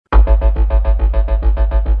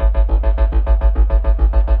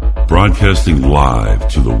Broadcasting live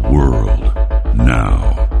to the world.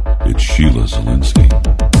 Now, it's Sheila Zielinski.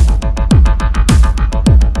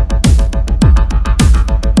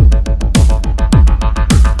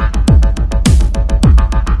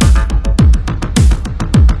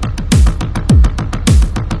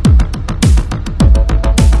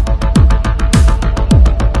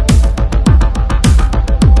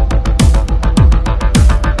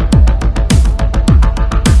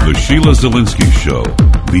 The Sheila Zielinski Show,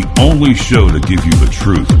 the only show to give you the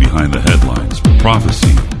truth behind the headlines,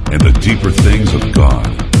 prophecy, and the deeper things of God.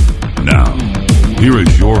 Now, here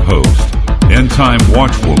is your host, end-time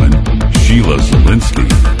watchwoman, Sheila Zielinski.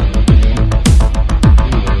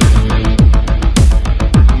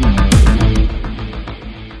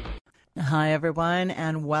 Hi, everyone,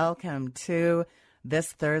 and welcome to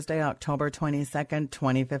this Thursday, October 22nd,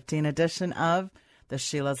 2015 edition of the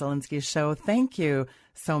Sheila Zielinski Show. Thank you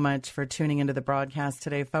so much for tuning into the broadcast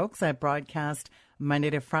today, folks. I broadcast Monday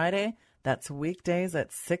to Friday. That's weekdays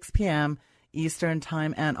at 6 p.m. Eastern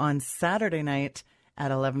Time, and on Saturday night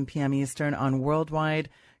at 11 p.m. Eastern on Worldwide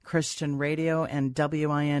Christian Radio and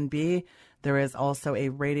WINB. There is also a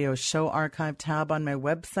radio show archive tab on my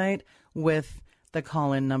website with the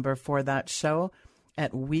call-in number for that show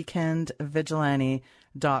at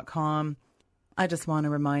weekendvigilante.com. I just want to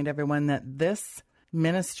remind everyone that this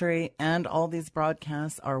ministry and all these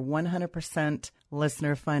broadcasts are 100%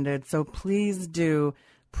 listener funded. So please do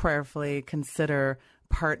prayerfully consider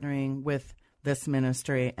partnering with this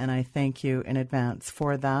ministry. And I thank you in advance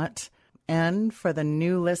for that. And for the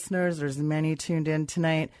new listeners, there's many tuned in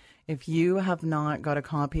tonight. If you have not got a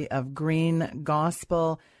copy of Green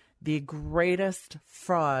Gospel, the greatest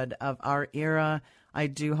fraud of our era, I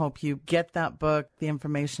do hope you get that book. The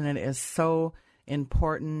information in it is so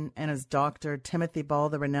important, and as Dr. Timothy Ball,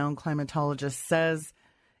 the renowned climatologist, says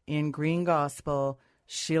in Green Gospel,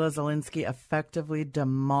 Sheila Zielinski effectively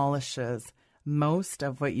demolishes most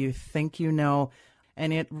of what you think you know,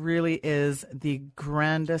 and it really is the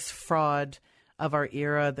grandest fraud of our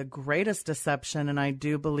era, the greatest deception, and I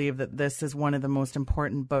do believe that this is one of the most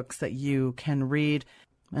important books that you can read.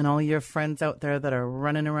 And all your friends out there that are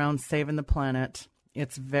running around saving the planet,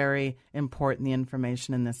 it's very important, the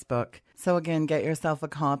information in this book. So again, get yourself a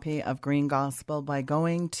copy of Green Gospel by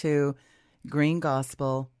going to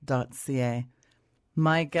greengospel.ca.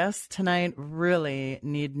 My guests tonight really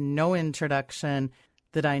need no introduction.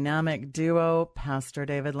 The dynamic duo, Pastor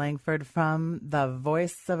David Lankford from the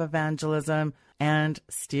Voice of Evangelism and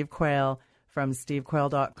Steve Quayle from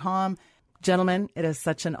stevequayle.com. Gentlemen, it is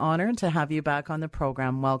such an honor to have you back on the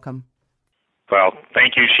program. Welcome. Well,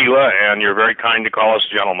 thank you, Sheila, and you're very kind to call us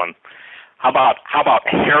gentlemen. How about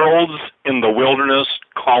heralds in the wilderness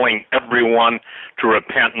calling everyone to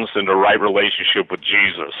repentance and a right relationship with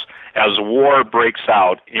Jesus as war breaks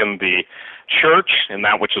out in the church, in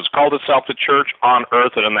that which has called itself the church, on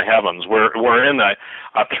earth and in the heavens. We're in a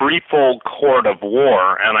threefold court of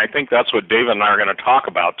war, and I think that's what David and I are going to talk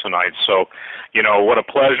about tonight. So, what a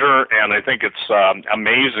pleasure, and I think it's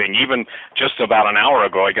amazing. Even just about an hour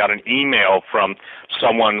ago, I got an email from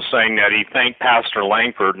someone saying that he thanked Pastor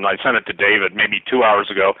Lankford, and I sent it to David maybe 2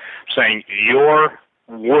 hours ago, saying, your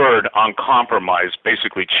word on compromise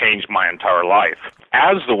basically changed my entire life.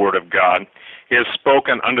 As the Word of God is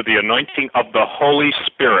spoken under the anointing of the Holy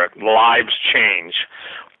Spirit, lives change.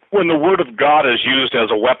 When the Word of God is used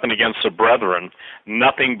as a weapon against the brethren,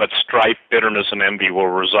 nothing but strife, bitterness, and envy will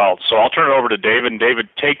result. So I'll turn it over to David, and David,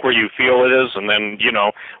 take where you feel it is, and then,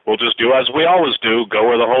 we'll just do as we always do, go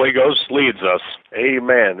where the Holy Ghost leads us.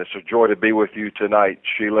 Amen. It's a joy to be with you tonight,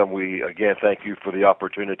 Sheila, and we again thank you for the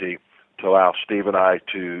opportunity to allow Steve and I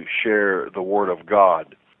to share the Word of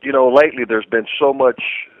God. Lately there's been so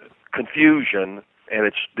much confusion, and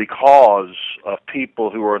it's because of people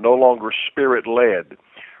who are no longer Spirit-led.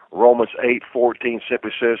 Romans 8:14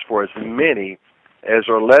 simply says, for as many as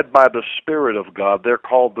are led by the Spirit of God, they're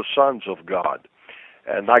called the sons of God.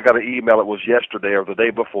 And I got an email, it was yesterday or the day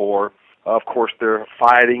before. Of course, they're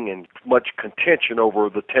fighting and much contention over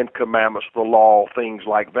the Ten Commandments, the law, things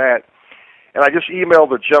like that. And I just emailed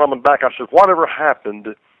the gentleman back. I said, whatever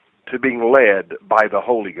happened to being led by the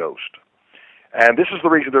Holy Ghost? And this is the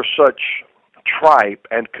reason there's such tripe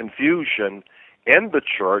and confusion in the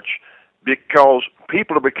church, because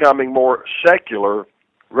people are becoming more secular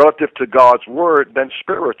relative to God's Word than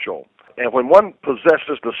spiritual. And when one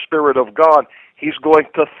possesses the Spirit of God, he's going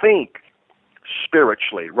to think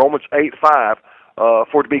spiritually. Romans 8:5,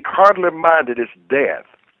 for to be carnally minded is death,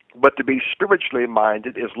 but to be spiritually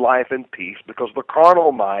minded is life and peace, because the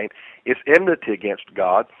carnal mind is enmity against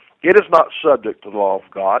God, It is not subject to the law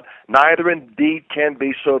of God, neither indeed can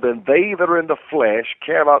be so. Then they that are in the flesh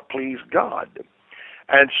cannot please God.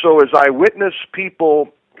 And so as I witness people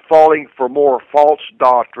falling for more false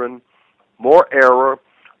doctrine, more error,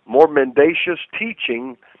 more mendacious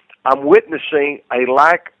teaching, I'm witnessing a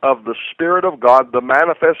lack of the Spirit of God, the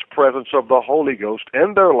manifest presence of the Holy Ghost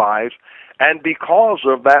in their lives, and because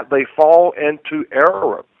of that, they fall into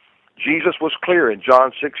error. Jesus was clear in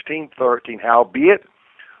John 16:13, howbeit,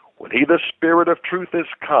 when he, the Spirit of truth, is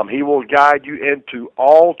come, he will guide you into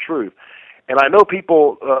all truth. And I know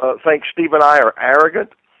people think Steve and I are arrogant,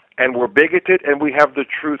 and we're bigoted, and we have the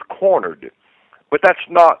truth cornered. But that's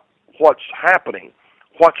not what's happening.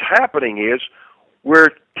 What's happening is we're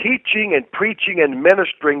teaching and preaching and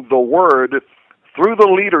ministering the Word through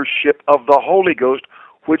the leadership of the Holy Ghost,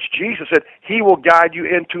 which Jesus said, he will guide you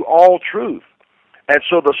into all truth. And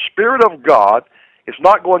so the Spirit of God is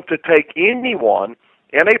not going to take anyone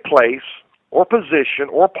in a place or position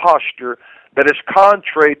or posture that is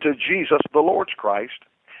contrary to Jesus, the Lord's Christ.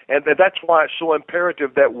 And that's why it's so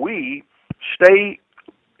imperative that we stay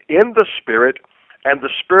in the Spirit, and the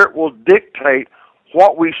Spirit will dictate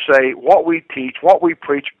what we say, what we teach, what we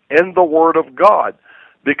preach in the Word of God.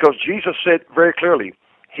 Because Jesus said very clearly,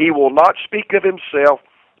 he will not speak of himself,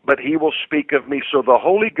 but he will speak of me. So the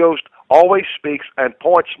Holy Ghost always speaks and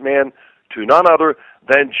points men to none other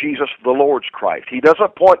than Jesus, the Lord's Christ. He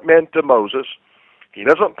doesn't point men to Moses. He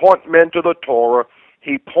doesn't point men to the Torah.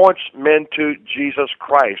 He points men to Jesus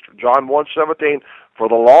Christ. John 1:17, for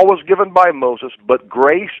the law was given by Moses, but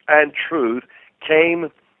grace and truth came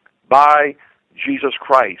by Jesus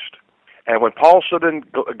Christ. And when Paul said in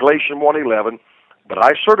Galatians 1:11, but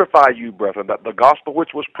I certify you, brethren, that the gospel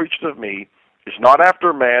which was preached of me is not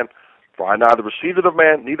after man, for I neither received it of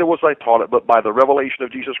man, neither was I taught it, but by the revelation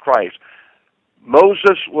of Jesus Christ.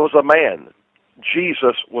 Moses was a man.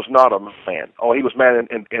 Jesus was not a man. Oh, he was man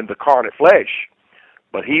in the carnate flesh,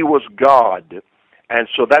 but he was God. And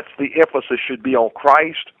so that's the emphasis should be on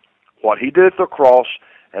Christ, what he did at the cross,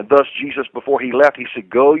 and thus Jesus, before he left, he said,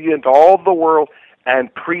 go ye into all the world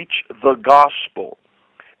and preach the gospel.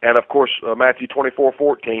 And of course, Matthew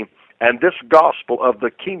 24:14, and this gospel of the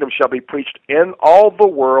kingdom shall be preached in all the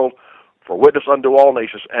world for witness unto all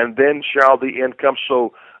nations, and then shall the end come.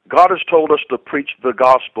 So God has told us to preach the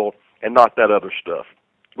gospel and not that other stuff.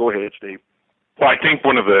 Go ahead, Steve. Well, I think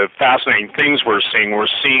one of the fascinating things we're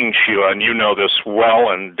seeing, Sheila, and you know this well,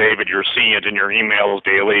 and David, you're seeing it in your emails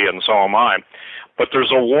daily, and so am I, but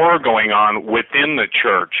there's a war going on within the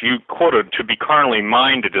church. You quoted, to be carnally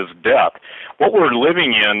minded is death. What we're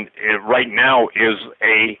living in right now is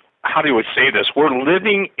how do we say this? We're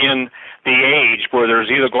living in the age where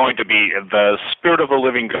there's either going to be the Spirit of the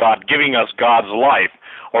living God giving us God's life,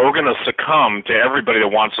 or we're going to succumb to everybody that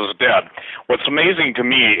wants us dead. What's amazing to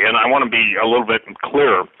me, and I want to be a little bit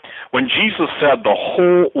clearer, when Jesus said the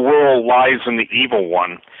whole world lies in the evil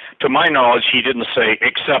one, to my knowledge, he didn't say,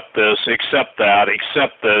 accept this, accept that,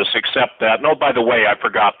 accept this, accept that. No, by the way, I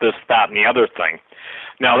forgot this, that, and the other thing.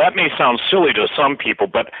 Now, that may sound silly to some people,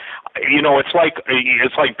 but, you know, it's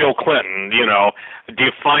like Bill Clinton, you know,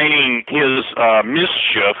 defining his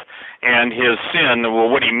mischief and his sin. Well,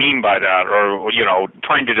 what do you mean by that? Or, you know,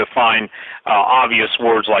 trying to define obvious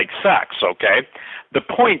words like sex, okay? The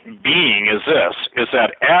point being is this, is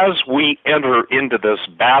that as we enter into this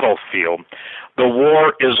battlefield, the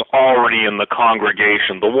war is already in the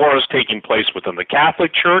congregation. The war is taking place within the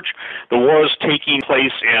Catholic Church. The war is taking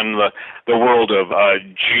place in the world of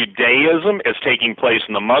Judaism. It's taking place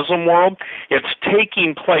in the Muslim world. It's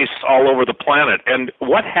taking place all over the planet. And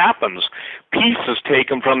what happens? Peace is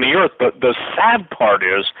taken from the earth. But the sad part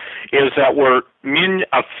is that where men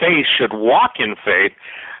of faith should walk in faith,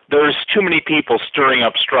 there's too many people stirring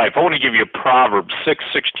up strife. I want to give you Proverbs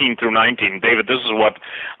 6:16 through 19. David, this is what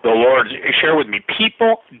the Lord shared with me.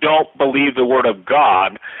 People don't believe the word of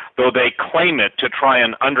God, though they claim it to try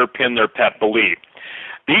and underpin their pet belief.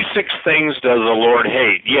 These 6 things does the Lord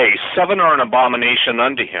hate. Yea, 7 are an abomination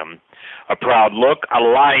unto him. A proud look, a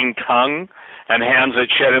lying tongue, and hands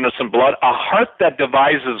that shed innocent blood, a heart that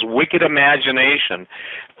devises wicked imagination,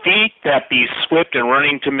 feet that be swift in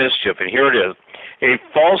running to mischief. And here it is. A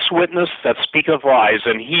false witness that speaketh lies,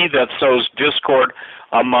 and he that sows discord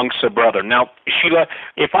amongst the brethren. Now, Sheila,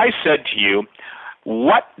 if I said to you,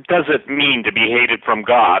 what does it mean to be hated from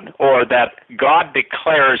God, or that God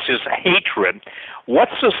declares his hatred,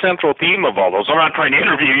 what's the central theme of all those? I'm not trying to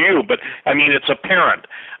interview you, but, I mean, it's apparent.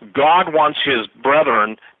 God wants his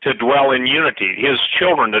brethren to dwell in unity, his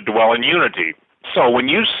children to dwell in unity. So when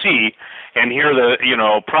you see and hear the,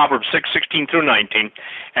 Proverbs 6:16 through 19,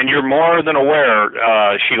 and you're more than aware,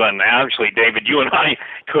 Sheila, and actually, David, you and I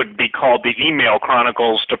could be called the email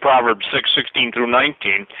chronicles to Proverbs 6:16 through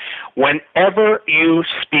 19. Whenever you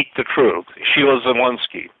speak the truth, Sheila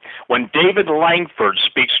Zielinski, when David Lankford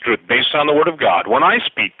speaks truth based on the Word of God, when I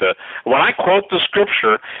quote the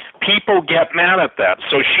Scripture, people get mad at that.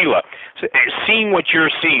 So, Sheila, seeing what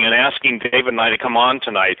you're seeing and asking David and I to come on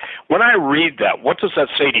tonight, when I read that, what does that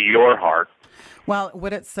say to your heart? Well,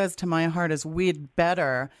 what it says to my heart is we'd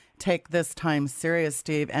better take this time serious,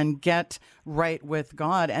 Steve, and get right with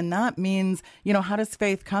God. And that means, how does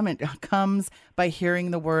faith come? It comes by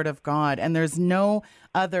hearing the Word of God. And there's no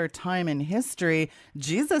other time in history.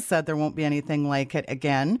 Jesus said there won't be anything like it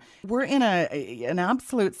again. We're in an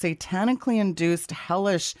absolute satanically induced,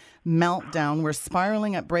 hellish meltdown. We're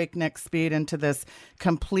spiraling at breakneck speed into this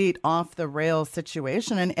complete off-the-rails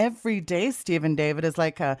situation. And every day, Steve and David, is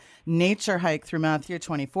like a nature hike through Matthew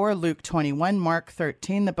 24, Luke 21, Mark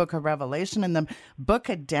 13, the book of Revelation, and the book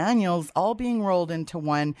of Daniel's all being rolled into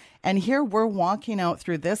one. And here we're walking out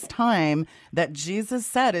through this time that Jesus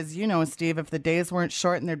said, as you know, Steve, if the days weren't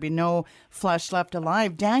short and there'd be no flesh left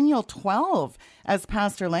alive. Daniel 12, as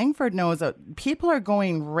Pastor Lankford knows, people are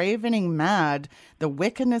going ravening mad. The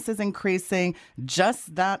wickedness is increasing.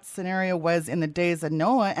 Just that scenario was in the days of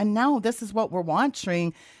Noah. And now this is what we're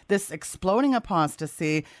watching, this exploding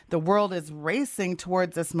apostasy. The world is racing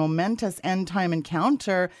towards this momentous end time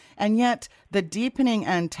encounter. And yet the deepening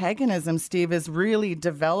antagonism, Steve, is really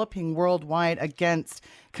developing worldwide against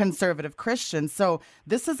conservative Christians. So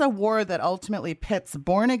this is a war that ultimately pits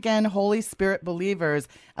born-again Holy Spirit believers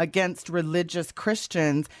against religious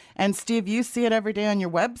Christians. And Steve, you see it every day on your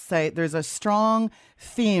website. There's a strong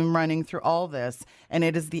theme running through all this, and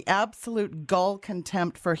it is the absolute gall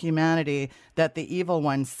contempt for humanity that the evil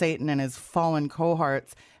one, Satan, and his fallen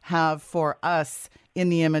cohorts have for us in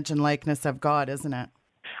the image and likeness of God, isn't it?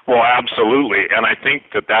 Well, absolutely. And I think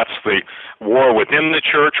that that's the war within the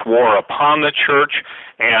church, war upon the church,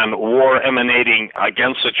 and war emanating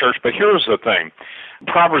against the church. But here's the thing.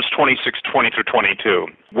 Proverbs 26:20 through 22.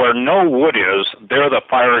 Where no wood is, there the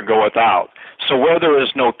fire goeth out. So where there is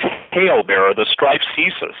no talebearer, the strife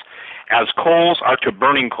ceases. As coals are to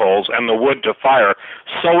burning coals, and the wood to fire,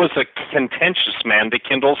 so is a contentious man to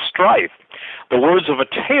kindle strife. The words of a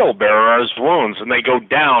talebearer are as wounds, and they go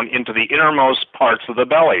down into the innermost parts of the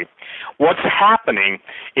belly. What's happening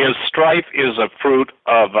is strife is a fruit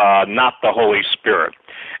of not the Holy Spirit.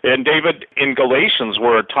 And David, in Galatians,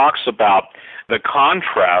 where it talks about the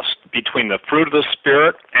contrast between the fruit of the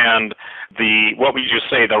Spirit and the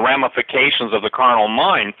ramifications of the carnal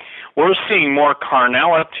mind, we're seeing more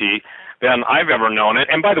carnality than I've ever known it.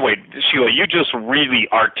 And by the way, Sheila, you just really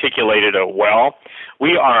articulated it well.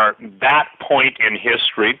 We are that point in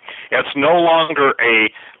history. It's no longer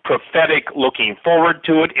a prophetic looking forward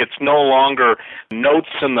to it. It's no longer notes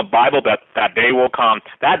in the Bible that that day will come.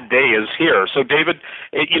 That day is here. So, David,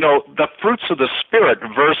 the fruits of the Spirit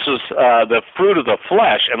versus the fruit of the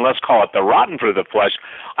flesh, and let's call it the rotten fruit of the flesh,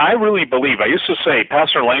 I really believe, I used to say,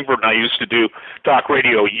 Pastor Lankford and I used to do talk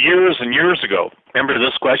radio years and years ago. Remember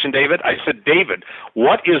this question, David? I said, David,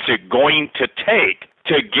 what is it going to take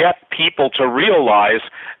to get people to realize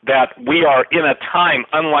that we are in a time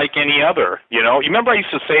unlike any other? You remember I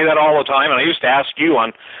used to say that all the time, and I used to ask you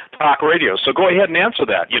on talk radio. So go ahead and answer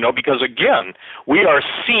that, because again, we are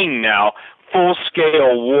seeing now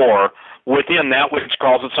full-scale war within that which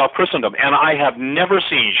calls itself Christendom. And I have never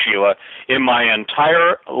seen, Sheila, in my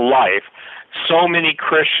entire life, so many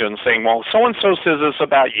Christians saying, well, so-and-so says this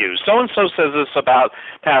about you, so-and-so says this about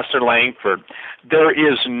Pastor Lankford. There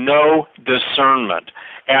is no discernment.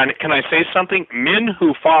 And can I say something? Men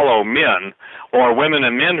who follow men, or women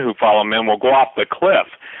and men who follow men, will go off the cliff.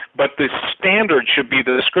 But the standard should be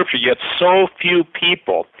the Scripture, yet so few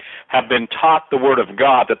people have been taught the Word of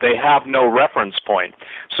God that they have no reference point.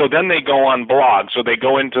 So then they go on blogs, or they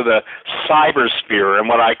go into the cybersphere and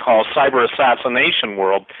what I call cyber assassination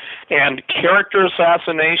world. And character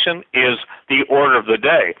assassination is the order of the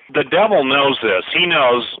day. The devil knows this. He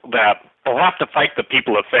knows that he'll have to fight the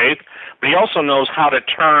people of faith, but he also knows how to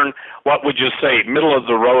turn, what would you say, middle of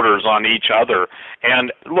the roaders on each other.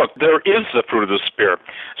 And look, there is the fruit of the Spirit.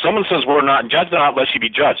 Someone says, we're not judged, not lest you be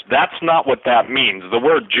judged. That's not what that means. The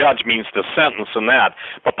word judge means the sentence in that.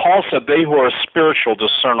 But Paul said, they who are spiritual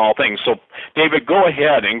discern all things. So, David, go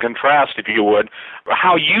ahead and contrast, if you would,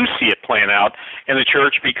 how you see it playing out in the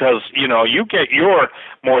church, because, you get your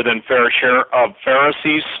more than fair share of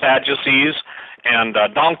Pharisees, Sadducees, and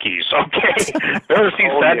donkeys, okay?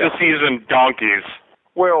 Pharisees, Sadducees, and donkeys.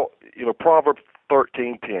 Well, Proverbs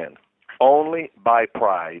 13:10. Only by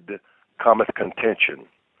pride cometh contention.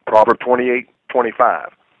 Proverbs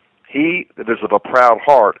 28:25. He that is of a proud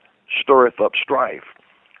heart stirreth up strife.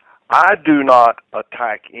 I do not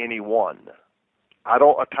attack anyone. I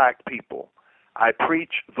don't attack people. I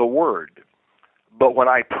preach the word. But when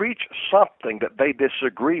I preach something that they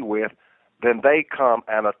disagree with, then they come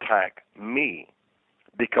and attack me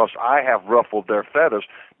because I have ruffled their feathers,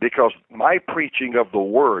 because my preaching of the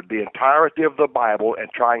word, the entirety of the Bible, and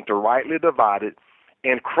trying to rightly divide it,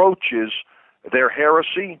 encroaches their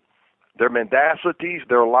heresy, their mendacities,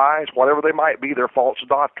 their lies, whatever they might be, their false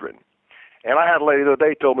doctrine. And I had a lady the other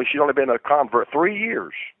day told me she'd only been a convert 3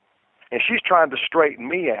 years, and she's trying to straighten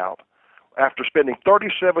me out. After spending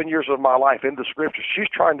 37 years of my life in the Scriptures, she's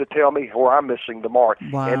trying to tell me where I'm missing the mark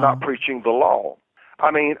and not preaching the law.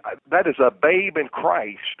 I mean, that is a babe in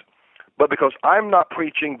Christ. But because I'm not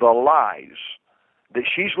preaching the lies that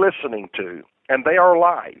she's listening to, and they are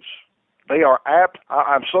lies, they are apt.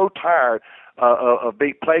 I'm so tired of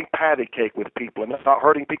playing patty cake with people and not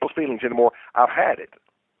hurting people's feelings anymore. I've had it.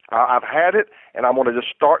 I've had it, and I'm going to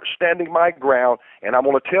just start standing my ground, and I'm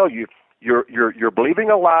going to tell you, you're believing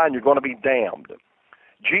a lie, and you're going to be damned.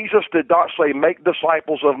 Jesus did not say, make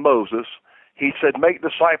disciples of Moses. He said, make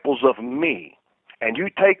disciples of me. And you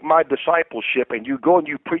take my discipleship, and you go and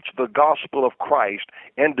you preach the gospel of Christ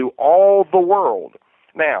into all the world.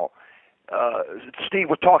 Now, Steve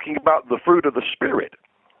was talking about the fruit of the Spirit.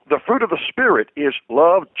 The fruit of the Spirit is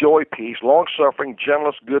love, joy, peace, long-suffering,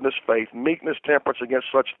 gentleness, goodness, faith, meekness, temperance. Against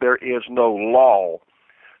such there is no law.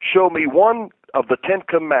 Show me one of the 10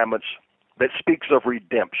 commandments that speaks of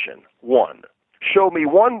redemption. One. Show me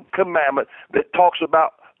one commandment that talks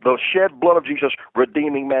about the shed blood of Jesus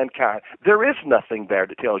redeeming mankind. There is nothing there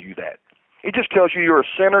to tell you that. It just tells you you're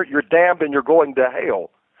a sinner, you're damned, and you're going to hell.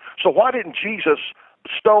 So why didn't Jesus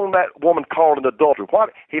stone that woman caught in adultery? Why,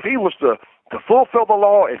 if he was to fulfill the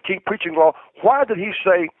law and keep preaching the law, why did he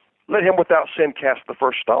say, let him without sin cast the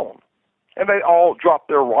first stone? And they all dropped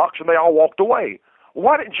their rocks and they all walked away.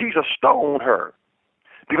 Why didn't Jesus stone her?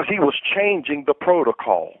 Because he was changing the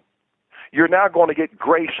protocol. You're now going to get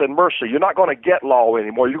grace and mercy. You're not going to get law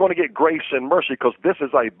anymore. You're going to get grace and mercy because this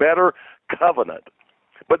is a better covenant.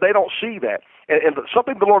 But they don't see that. And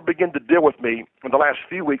something the Lord began to deal with me in the last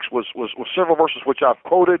few weeks was several verses which I've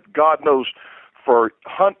quoted, God knows, for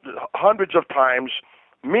hundreds of times,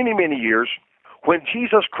 many, many years. When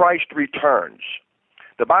Jesus Christ returns,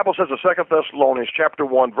 the Bible says in 2 Thessalonians chapter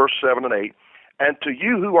 1, verse 7 and 8, and to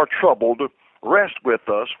you who are troubled, rest with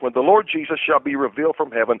us when the Lord Jesus shall be revealed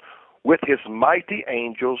from heaven with his mighty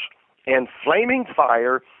angels and flaming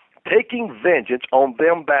fire, taking vengeance on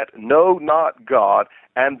them that know not God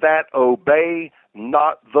and that obey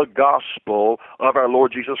not the gospel of our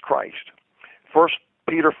Lord Jesus Christ. 1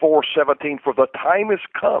 Peter 4:17, for the time is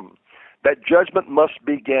come that judgment must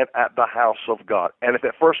begin at the house of God. And if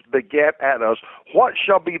it first began at us, what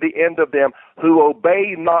shall be the end of them who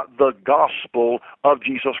obey not the gospel of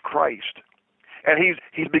Jesus Christ? And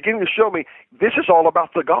he's beginning to show me this is all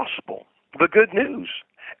about the gospel, the good news.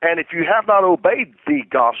 And if you have not obeyed the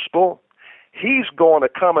gospel, he's going to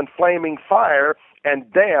come in flaming fire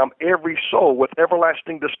and damn every soul with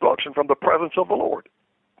everlasting destruction from the presence of the Lord.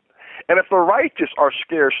 And if the righteous are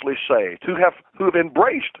scarcely saved, who have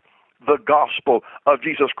embraced the gospel of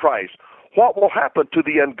Jesus Christ, what will happen to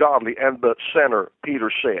the ungodly and the sinner,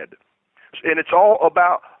 Peter said? And it's all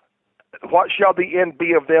about what shall the end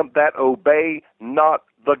be of them that obey not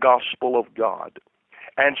the gospel of God.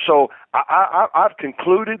 And so I've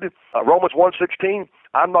concluded Romans 1:16,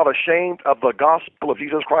 I'm not ashamed of the gospel of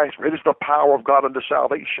Jesus Christ, for it is the power of God unto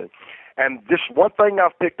salvation. And this one thing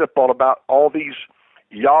I've picked up on about all these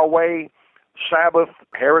Yahweh, Sabbath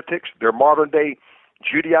heretics, they're modern-day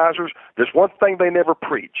Judaizers, there's one thing they never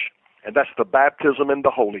preach, and that's the baptism in the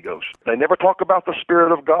Holy Ghost. They never talk about the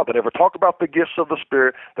Spirit of God. They never talk about the gifts of the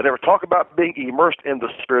Spirit. They never talk about being immersed in the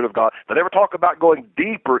Spirit of God. They never talk about going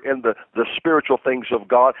deeper in the spiritual things of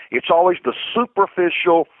God. It's always the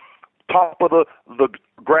superficial, top of the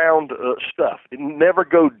ground stuff. It never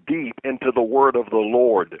go deep into the Word of the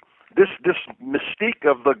Lord. This mystique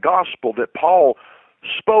of the gospel that Paul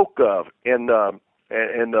spoke of in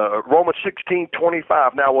Romans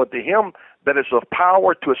 16:25. Now unto him that is of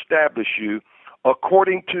power to establish you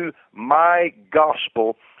according to my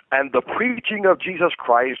gospel and the preaching of Jesus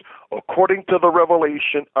Christ according to the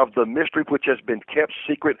revelation of the mystery which has been kept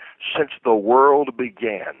secret since the world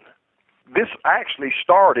began. This actually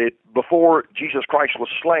started before Jesus Christ was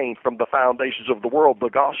slain from the foundations of the world, the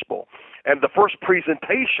gospel. And the first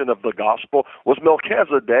presentation of the gospel was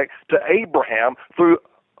Melchizedek to Abraham through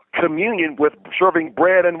communion with serving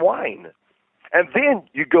bread and wine. And then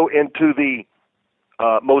you go into the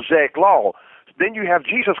Mosaic law. Then you have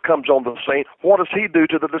Jesus comes on the scene. What does he do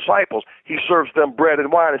to the disciples? He serves them bread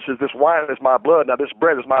and wine and says, this wine is my blood, now this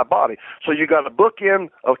bread is my body. So you got a bookend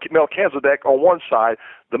of Melchizedek on one side,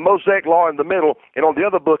 the Mosaic law in the middle, and on the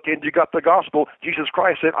other bookend you got the gospel. Jesus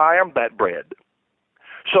Christ said, I am that bread.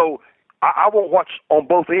 So I want what's on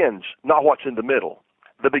both ends, not what's in the middle.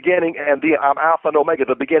 The beginning and the end. I'm Alpha and Omega,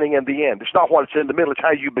 the beginning and the end. It's not what's in the middle. It's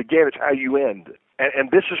how you begin. It's how you end.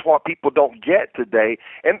 And this is what people don't get today.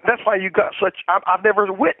 And that's why you got such, I've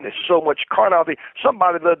never witnessed so much carnality.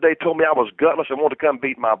 Somebody the other day told me I was gutless and wanted to come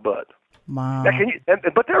beat my butt. Wow. Now,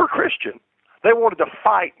 but they were Christian. They wanted to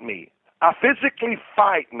fight me. Physically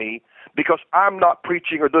fight me because I'm not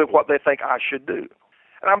preaching or doing what they think I should do.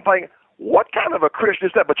 And I'm thinking, what kind of a Christian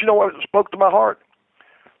is that? But you know what spoke to my heart?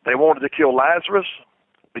 They wanted to kill Lazarus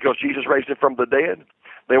because Jesus raised him from the dead.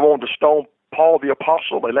 They wanted to stone Paul the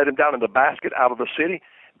apostle. They let him down in the basket out of the city.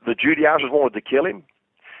 The Judaizers wanted to kill him.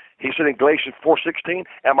 He said in Galatians 4:16,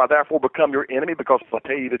 am I therefore become your enemy because I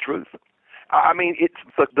tell you the truth? I mean, it's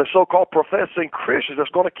the so-called professing Christians that's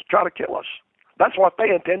going to try to kill us. That's what they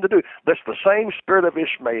intend to do. That's the same spirit of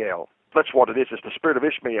Ishmael. That's what it is. It's the spirit of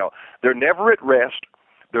Ishmael. They're never at rest.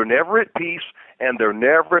 They're never at peace, and they're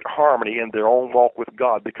never at harmony in their own walk with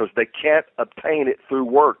God because they can't obtain it through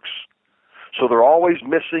works. So they're always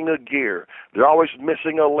missing a gear. They're always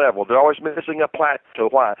missing a level. They're always missing a plateau.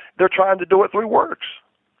 Why? They're trying to do it through works.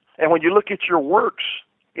 And when you look at your works,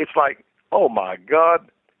 it's like, oh, my God.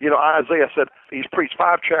 You know, Isaiah said, he's preached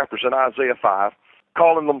 5 chapters in Isaiah 5,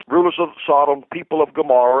 calling them rulers of Sodom, people of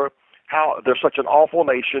Gomorrah, how they're such an awful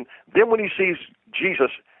nation. Then when he sees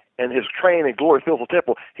Jesus and his train and glory fills the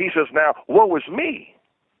temple, he says, now, woe is me.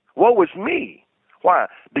 Woe is me. Why?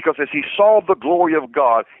 Because as he saw the glory of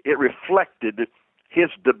God, it reflected his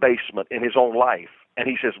debasement in his own life. And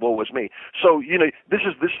he says, woe is me. So, you know, this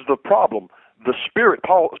is the problem. The Spirit,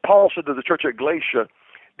 Paul said to the church at Galatia,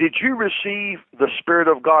 did you receive the Spirit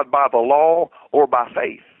of God by the law or by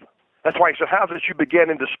faith? That's why he said, how did you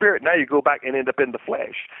begin in the Spirit? Now you go back and end up in the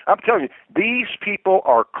flesh. I'm telling you, these people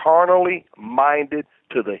are carnally minded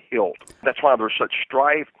to the hilt. That's why there's such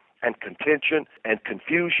strife and contention and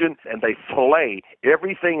confusion, and they fillet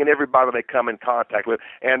everything and everybody they come in contact with.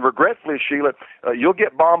 And regretfully, Sheila, you'll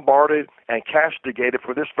get bombarded and castigated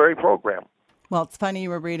for this very program. Well, it's funny you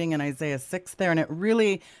were reading in Isaiah 6 there, and it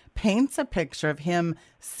really paints a picture of him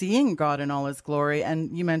seeing God in all his glory.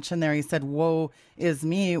 And you mentioned there, he said, woe is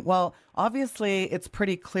me. Well, obviously, it's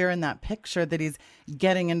pretty clear in that picture that he's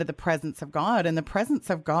getting into the presence of God, and the presence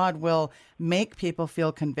of God will make people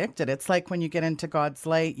feel convicted. It's like when you get into God's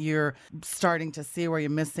light, you're starting to see where you're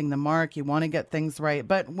missing the mark. You want to get things right.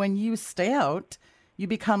 But when you stay out, you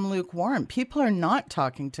become lukewarm. People are not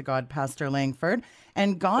talking to God, Pastor Lankford,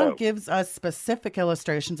 and God gives us specific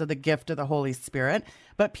illustrations of the gift of the Holy Spirit,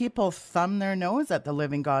 but people thumb their nose at the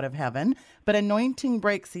living God of heaven. But anointing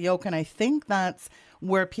breaks the yoke, and I think that's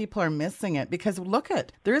where people are missing it. Because look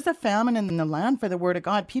at, there is a famine in the land for the word of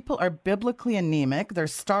God. People are biblically anemic. They're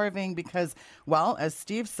starving because, well, as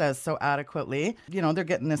Steve says so adequately, you know, they're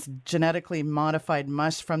getting this genetically modified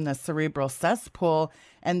mush from the cerebral cesspool.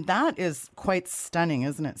 And that is quite stunning,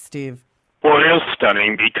 isn't it, Steve? Well, it is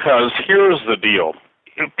stunning because here's the deal.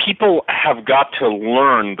 People have got to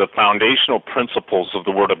learn the foundational principles of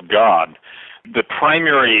the Word of God. The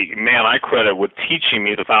primary man I credit with teaching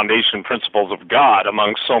me the foundation principles of God,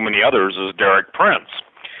 among so many others, is Derek Prince.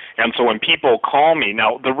 And so when people call me,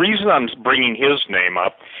 now the reason I'm bringing his name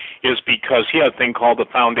up is because he had a thing called the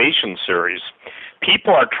Foundation Series.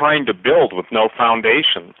 People are trying to build with no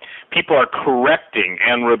foundation. People are correcting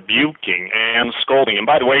and rebuking and scolding. And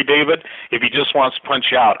by the way, David, if he just wants to punch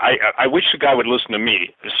you out, I wish the guy would listen to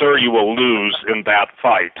me. Sir, you will lose in that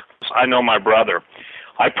fight. I know my brother.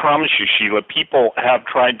 I promise you, Sheila, people have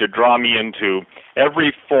tried to draw me into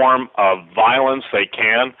every form of violence they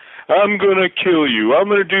can. I'm going to kill you. I'm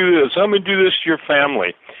going to do this. I'm going to do this to your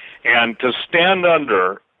family. And to stand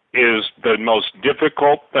under is the most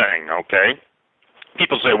difficult thing, okay?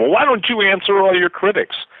 People say, well, why don't you answer all your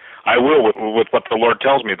critics? I will with what the Lord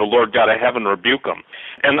tells me. The Lord God of heaven rebuke them.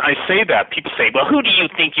 And I say that. People say, well, who do you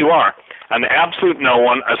think you are? An absolute no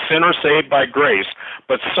one, a sinner saved by grace,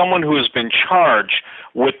 but someone who has been charged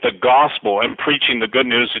with the gospel and preaching the good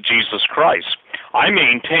news of Jesus Christ. I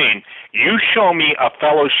maintain, you show me a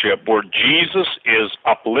fellowship where Jesus is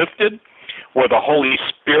uplifted, where the Holy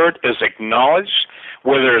Spirit is acknowledged,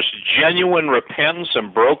 where there's genuine repentance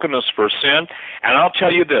and brokenness for sin. And I'll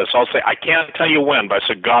tell you this, I'll say, I can't tell you when, but I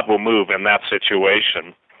said God will move in that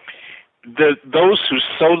situation. those who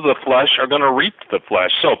sow to the flesh are going to reap the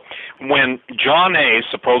flesh. So when John A.,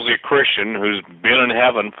 supposedly a Christian who's been in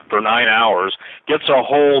heaven for 9 hours, gets a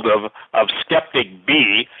hold of skeptic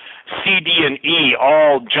B, C, D, and E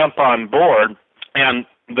all jump on board, and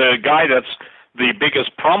the guy that's the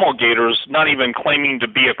biggest promulgator is not even claiming to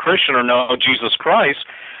be a Christian or know Jesus Christ,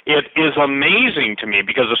 it is amazing to me,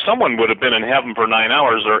 because if someone would have been in heaven for 9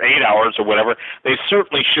 hours or 8 hours or whatever, they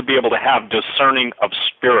certainly should be able to have discerning of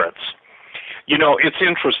spirits. You know, it's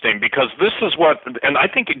interesting because this is what, and I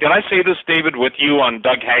think, did I say this, David, with you on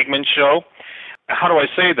Doug Hagman's show? How do I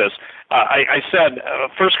say this? I said,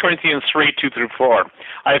 1 Corinthians 3, 2 through 4,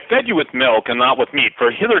 I have fed you with milk and not with meat,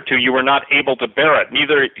 for hitherto you were not able to bear it,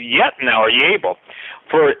 neither yet now are ye able.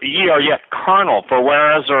 For ye are yet carnal, for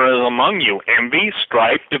whereas there is among you envy,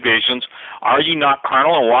 strife, divisions, are ye not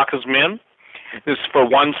carnal and walk as men? This, for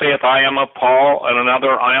one saith, I am of Paul, and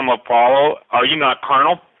another, I am of Apollo. Are ye not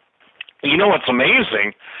carnal? You know what's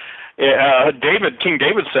amazing? King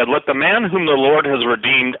David said, let the man whom the Lord has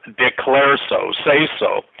redeemed declare so, say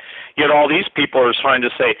so. Yet all these people are trying to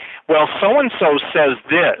say, well, so-and-so says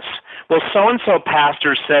this. Well, so-and-so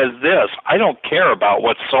pastor says this. I don't care about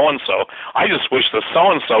what so-and-so. I just wish the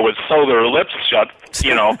so-and-so would sew their lips shut.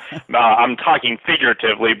 You know, I'm talking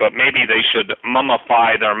figuratively, but maybe they should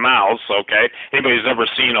mummify their mouths, okay? Anybody who's ever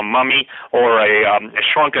seen a mummy or a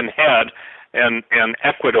shrunken head in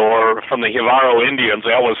Ecuador from the Jivaro Indians,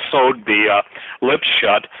 they always sewed the lips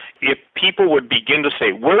shut. If people would begin to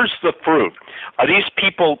say, where's the fruit? Are these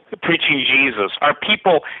people preaching Jesus? Are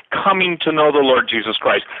people coming to know the Lord Jesus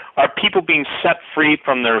Christ? Are people being set free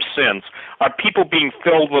from their sins? Are people being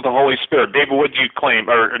filled with the Holy Spirit? David, would you claim,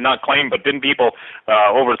 or not claim, but didn't people,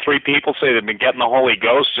 over 3 people say they've been getting the Holy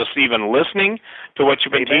Ghost just even listening to what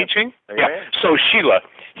you've been teaching? Amen. Yeah. So, Sheila,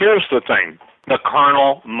 here's the thing. The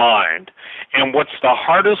carnal mind. And what's the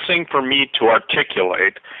hardest thing for me to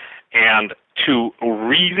articulate and to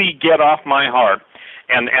really get off my heart,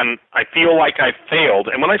 and I feel like I failed.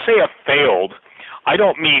 And when I say I failed, I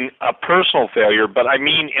don't mean a personal failure, but I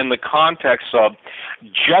mean in the context of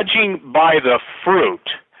judging by the fruit.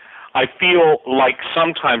 I feel like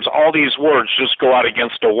sometimes all these words just go out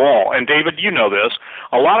against a wall. And David, you know this.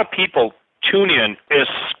 A lot of people tune in,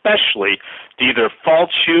 especially to either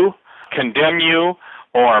fault you, condemn you,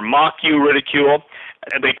 or mock you, ridicule.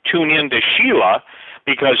 They tune in to Sheila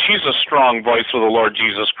because she's a strong voice for the Lord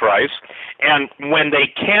Jesus Christ. And when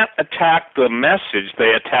they can't attack the message,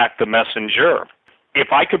 they attack the messenger. If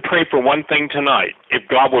I could pray for one thing tonight, if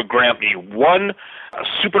God would grant me one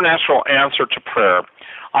supernatural answer to prayer,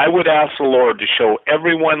 I would ask the Lord to show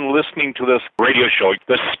everyone listening to this radio show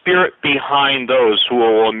the spirit behind those who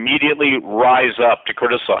will immediately rise up to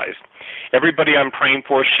criticize. Everybody I'm praying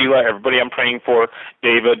for, Sheila, everybody I'm praying for,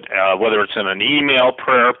 David, whether it's in an email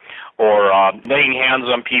prayer or laying hands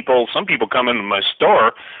on people. Some people come into my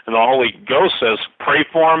store and the Holy Ghost says, pray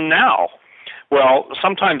for them now. Well,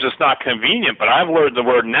 sometimes it's not convenient, but I've learned the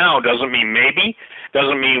word now doesn't mean maybe,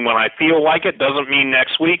 doesn't mean when I feel like it, doesn't mean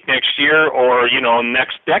next week, next year, or,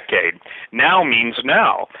 next decade. Now means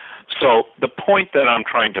now. So the point that I'm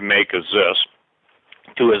trying to make is this.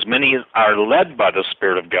 To as many as are led by the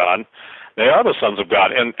Spirit of God, they are the sons of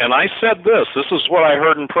God. And I said this is what I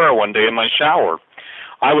heard in prayer one day in my shower.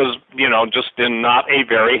 I was, just in not a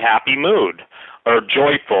very happy mood, or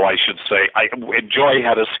joyful, I should say. Joy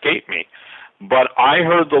had escaped me. But I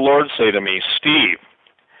heard the Lord say to me, Steve,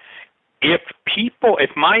 if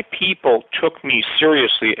my people took me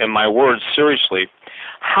seriously and my words seriously,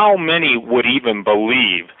 how many would even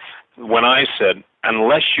believe when I said,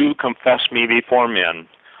 unless you confess me before men,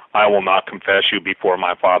 I will not confess you before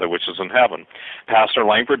my Father which is in heaven. Pastor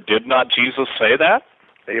Lankford, did not Jesus say that?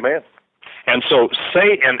 Amen. And so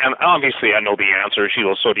and obviously I know the answer,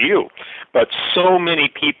 Sheila, so do you, but so many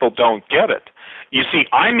people don't get it. You see,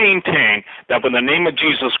 I maintain that when the name of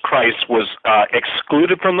Jesus Christ was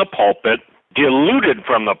excluded from the pulpit, diluted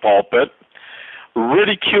from the pulpit,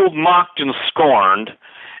 ridiculed, mocked, and scorned,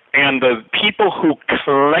 and the people who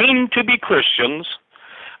claimed to be Christians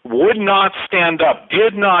would not stand up,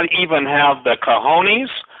 did not even have the cojones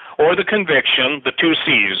or the conviction, the 2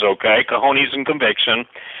 C's, okay, cojones and conviction,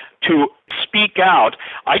 to speak out.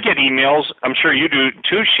 I get emails, I'm sure you do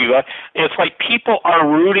too, Sheila. It's like people are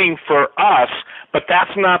rooting for us, but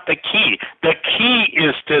that's not the key. The key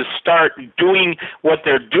is to start doing what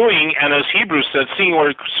they're doing, and as Hebrews said, seeing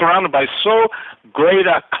we're surrounded by so great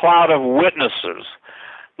a cloud of witnesses,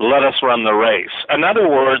 let us run the race. In other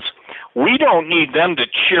words, we don't need them to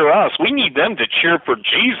cheer us. We need them to cheer for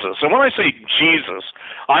Jesus. And when I say Jesus,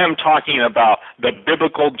 I am talking about the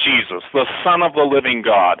biblical Jesus, the Son of the living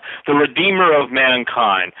God, the Redeemer of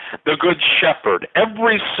mankind, the Good Shepherd,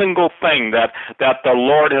 every single thing that the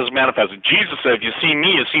Lord has manifested. Jesus said, if you see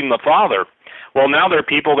me, you've seen the Father. Well, now there are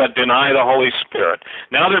people that deny the Holy Spirit.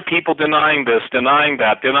 Now there are people denying this, denying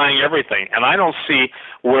that, denying everything. And I don't see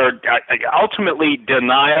where ultimately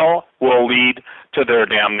denial will lead to their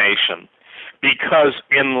damnation. Because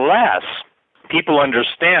unless people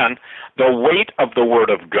understand the weight of the Word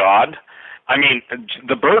of God, I mean,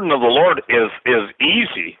 the burden of the Lord is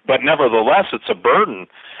easy, but nevertheless it's a burden.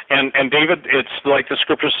 And David, it's like the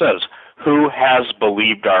Scripture says, who has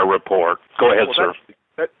believed our report? Go ahead, sir.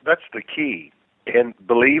 That's the key. In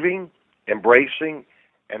believing, embracing,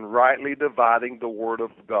 and rightly dividing the Word of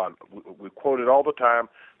God. We quote it all the time,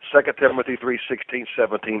 2 Timothy 3:16,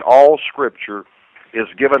 17. All Scripture is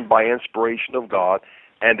given by inspiration of God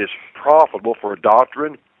and is profitable for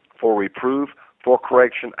doctrine, for reproof, for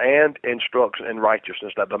correction, and instruction in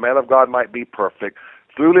righteousness, that the man of God might be perfect,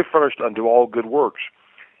 thoroughly furnished unto all good works.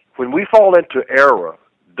 When we fall into error,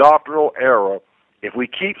 doctrinal error, if we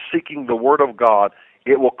keep seeking the Word of God,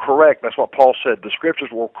 it will correct. That's what Paul said. The Scriptures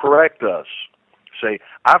will correct us. Say,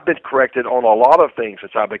 I've been corrected on a lot of things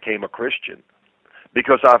since I became a Christian,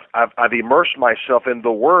 because I've immersed myself in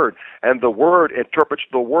the Word, and the Word interprets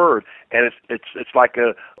the Word, and it's like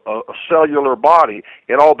a cellular body.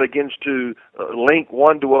 It all begins to link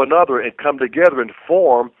one to another and come together and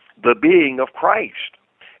form the being of Christ.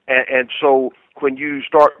 And so when you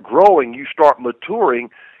start growing, you start maturing,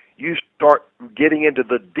 you start getting into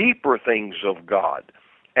the deeper things of God.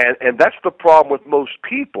 And that's the problem with most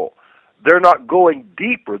people. They're not going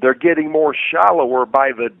deeper. They're getting more shallower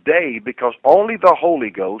by the day, because only the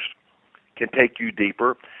Holy Ghost can take you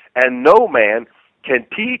deeper, and no man can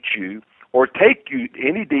teach you or take you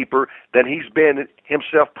any deeper than he's been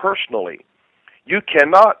himself personally. You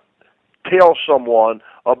cannot tell someone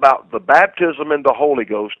about the baptism in the Holy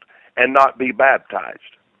Ghost and not be baptized.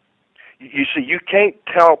 You see, you can't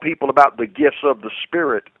tell people about the gifts of the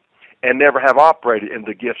Spirit and never have operated in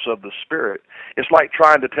the gifts of the Spirit. It's like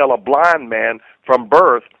trying to tell a blind man from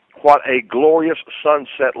birth what a glorious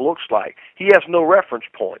sunset looks like. He has no reference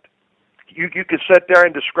point. You can sit there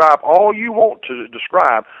and describe all you want to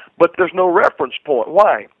describe, but there's no reference point.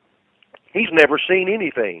 Why? He's never seen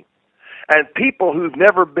anything. And people who've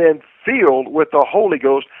never been filled with the Holy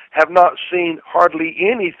Ghost have not seen hardly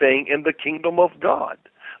anything in the kingdom of God.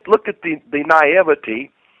 Look at the naivety,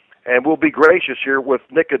 and we'll be gracious here with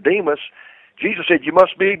Nicodemus. Jesus said, you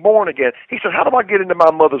must be born again. He said, how do I get into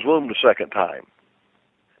my mother's womb the second time?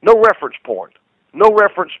 No reference point. No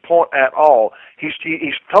reference point at all. He's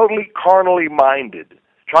totally carnally minded,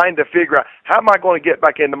 trying to figure out, how am I going to get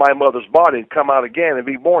back into my mother's body and come out again and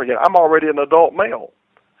be born again? I'm already an adult male.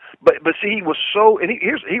 But see, he was so, and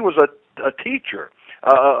he was a teacher,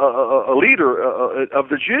 a leader of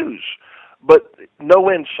the Jews. But no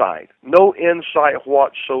insight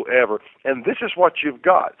whatsoever. And this is what you've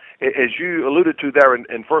got. As you alluded to there in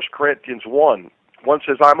 1 Corinthians 1, one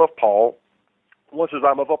says, I'm of Paul, one says,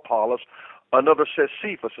 I'm of Apollos, another says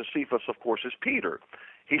Cephas, and Cephas, of course, is Peter.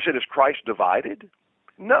 He said, is Christ divided?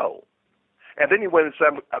 No. And then he went and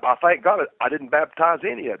said, I thank God I didn't baptize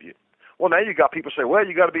any of you. Well, now you got people say, well,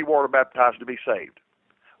 you got to be water baptized to be saved.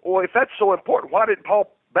 Well, if that's so important, why didn't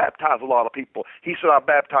Paul baptize a lot of people? He said, I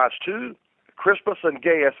baptized two, Crispus and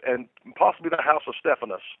Gaius, and possibly the house of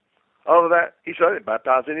Stephanus. Other than that, he said, I didn't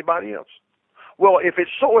baptize anybody else. Well, if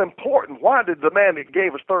it's so important, why did the man that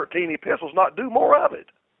gave us 13 epistles not do more of it?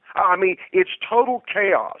 I mean, it's total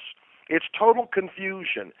chaos. It's total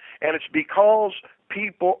confusion. And it's because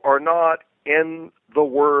people are not in the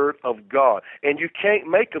Word of God. And you can't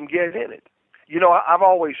make them get in it. You know, I've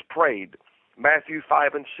always prayed, Matthew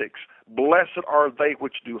 5 and 6, blessed are they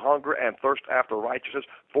which do hunger and thirst after righteousness,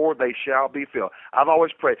 for they shall be filled. I've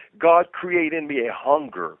always prayed, God, create in me a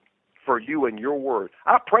hunger for you and your word.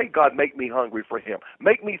 I pray, God, make me hungry for him.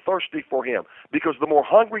 Make me thirsty for him. Because the more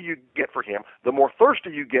hungry you get for him, the more thirsty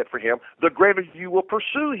you get for him, the greater you will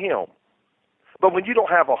pursue him. But when you don't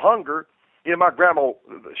have a hunger, you know, my grandma,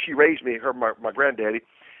 she raised me, my granddaddy,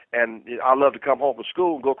 and I love to come home from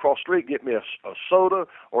school and go across the street, get me a soda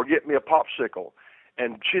or get me a popsicle.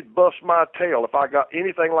 And she'd bust my tail if I got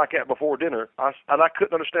anything like that before dinner. And I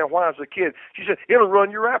couldn't understand why as a kid. She said, it'll run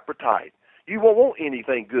your appetite. You won't want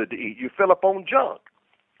anything good to eat. You fill up on junk.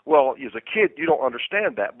 Well, as a kid, you don't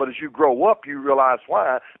understand that. But as you grow up, you realize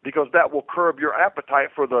why. Because that will curb your appetite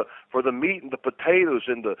for the meat and the potatoes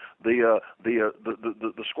and the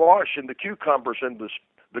squash and the cucumbers and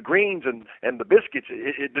the the greens and the biscuits.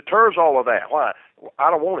 It deters all of that. Why? I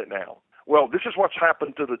don't want it now. Well, this is what's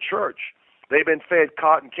happened to the church. They've been fed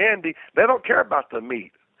cotton candy. They don't care about the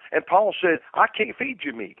meat. And Paul said, I can't feed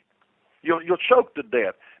you meat. You'll choke to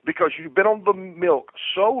death because you've been on the milk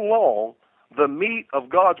so long. The meat of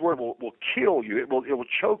God's word will kill you. It will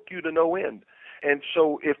choke you to no end. And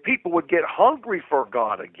so if people would get hungry for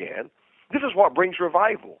God again, this is what brings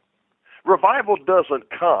revival. Revival doesn't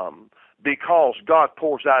come because God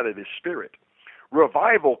pours out of his Spirit.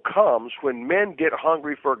 Revival comes when men get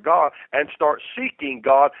hungry for God and start seeking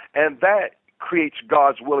God, and that creates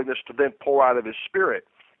God's willingness to then pour out of his Spirit.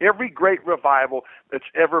 Every great revival that's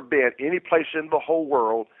ever been any place in the whole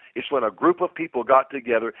world is when a group of people got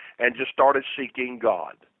together and just started seeking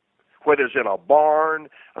God. Whether it's in a barn,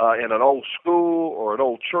 in an old school, or an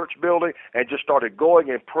old church building, and just started going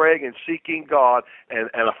and praying and seeking God, and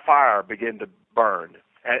a fire began to burn.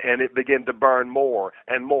 And it began to burn more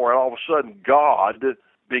and more, and all of a sudden God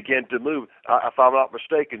began to move. If I'm not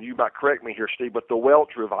mistaken, you might correct me here, Steve, but the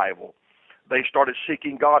Welsh revival, they started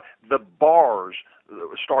seeking God. The bars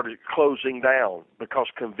started closing down because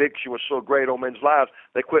conviction was so great on men's lives,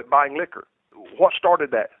 they quit buying liquor. What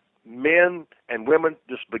started that? Men and women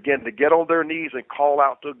just began to get on their knees and call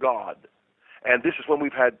out to God. And this is when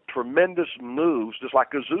we've had tremendous moves, just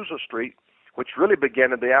like Azusa Street, which really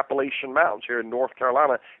began in the Appalachian Mountains here in North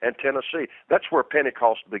Carolina and Tennessee. That's where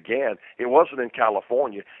Pentecost began. It wasn't in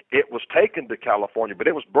California. It was taken to California, but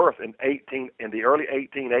it was birthed in the early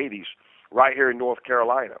 1880s right here in North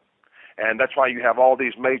Carolina. And that's why you have all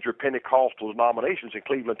these major Pentecostal denominations in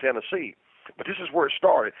Cleveland, Tennessee. But this is where it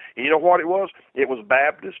started. And you know what it was? It was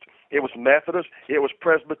Baptist, it was Methodist, it was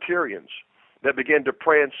Presbyterians that began to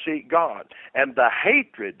pray and seek God. And the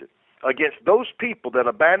hatred against those people that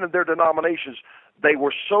abandoned their denominations, they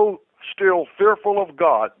were so still fearful of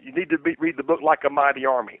God. You need to read the book Like a Mighty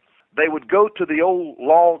Army. They would go to the old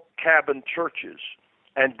log cabin churches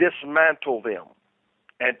and dismantle them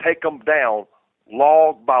and take them down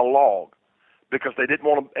log by log because they didn't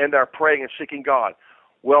want to end there praying and seeking God.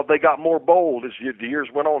 Well, they got more bold as the years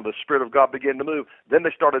went on. The Spirit of God began to move. Then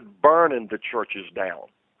they started burning the churches down.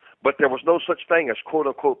 But there was no such thing as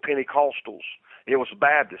quote-unquote Pentecostals. It was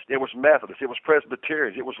Baptist, it was Methodist, it was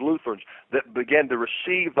Presbyterians, it was Lutherans that began to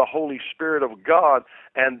receive the Holy Spirit of God,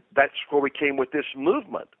 and that's where we came with this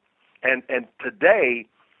movement. And today,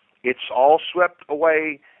 it's all swept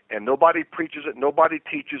away, and nobody preaches it, nobody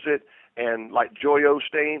teaches it, and like Joy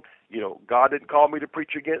Osteen, God didn't call me to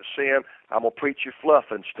preach against sin. I'm going to preach you fluff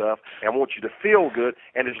and stuff, and I want you to feel good.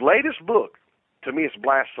 And his latest book, to me, is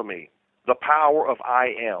blasphemy, The Power of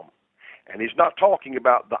I Am. And he's not talking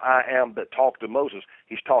about the I am that talked to Moses.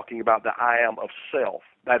 He's talking about the I am of self.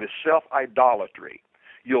 That is self-idolatry.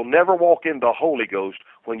 You'll never walk in the Holy Ghost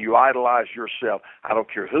when you idolize yourself. I don't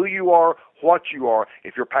care who you are, what you are.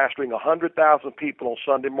 If you're pastoring 100,000 people on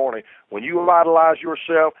Sunday morning, when you idolize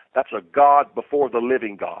yourself, that's a God before the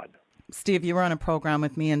living God. Steve, you were on a program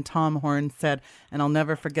with me, and Tom Horn said, and I'll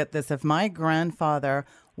never forget this, if my grandfather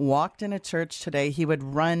walked in a church today, he would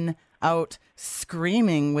run out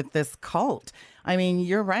screaming with this cult. I mean,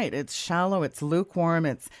 you're right. It's shallow, it's lukewarm,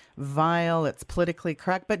 it's vile, it's politically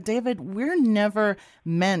correct. But David, we're never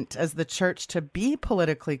meant as the church to be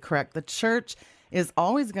politically correct. The church is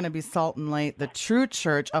always going to be salt and light. The true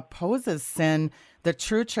church opposes sin. The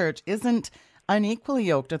true church isn't unequally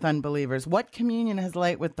yoked with unbelievers. What communion has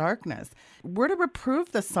light with darkness? We're to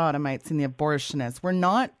reprove the sodomites and the abortionists. We're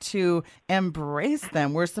not to embrace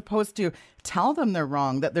them. We're supposed to tell them they're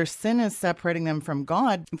wrong, that their sin is separating them from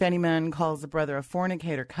God. If any man calls a brother a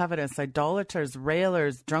fornicator, covetous, idolaters,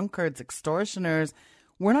 railers, drunkards, extortioners,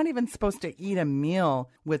 we're not even supposed to eat a meal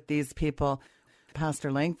with these people. Pastor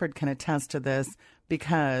Lankford can attest to this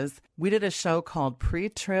because we did a show called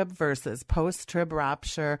Pre-Trib versus Post-Trib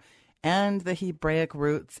Rapture and the Hebraic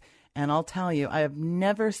roots. And I'll tell you, I have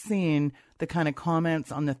never seen the kind of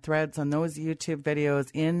comments on the threads on those YouTube videos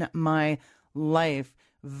in my life.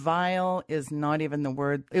 Vile is not even the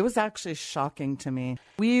word. It was actually shocking to me.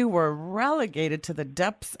 We were relegated to the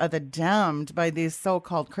depths of the damned by these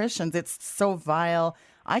so-called Christians. It's so vile.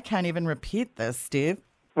 I can't even repeat this, Steve.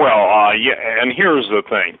 Well, and here's the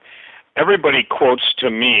thing. Everybody quotes to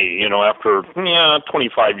me, after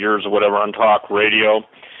 25 years or whatever on talk radio,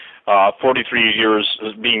 43 years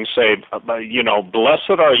being saved,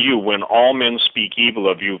 blessed are you when all men speak evil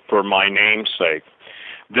of you for my name's sake.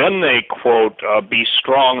 Then they quote, be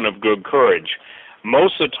strong and of good courage.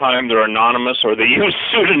 Most of the time they're anonymous or they use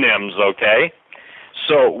pseudonyms, okay?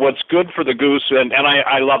 So what's good for the goose, and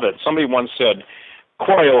I love it. Somebody once said,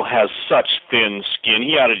 Quayle has such thin skin,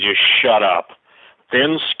 he ought to just shut up.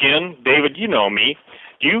 Thin skin? David, you know me.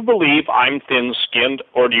 Do you believe I'm thin-skinned,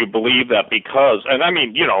 or do you believe that because, and I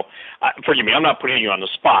mean, forgive me, I'm not putting you on the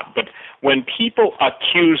spot, but when people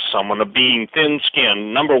accuse someone of being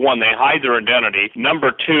thin-skinned, number one, they hide their identity.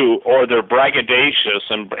 Number two, or they're braggadocious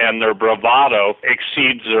and their bravado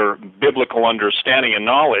exceeds their biblical understanding and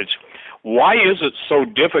knowledge. Why is it so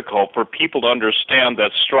difficult for people to understand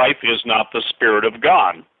that strife is not the Spirit of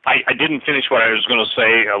God? I didn't finish what I was going to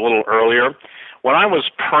say a little earlier. When I was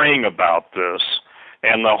praying about this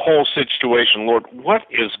and the whole situation, Lord, what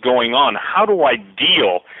is going on? How do I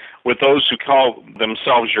deal with those who call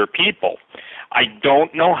themselves your people? I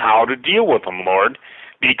don't know how to deal with them, Lord,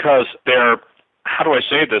 because they're, how do I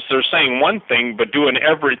say this? They're saying one thing but doing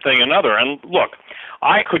everything another. And look,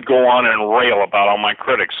 I could go on and rail about all my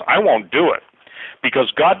critics. I won't do it,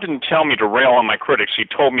 because God didn't tell me to rail on my critics. He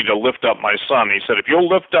told me to lift up my son. He said, if you'll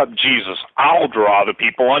lift up Jesus, I'll draw the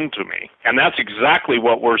people unto me. And that's exactly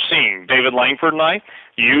what we're seeing. David Lankford and I,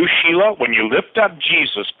 you, Sheila, when you lift up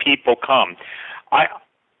Jesus, people come.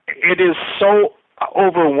 It is so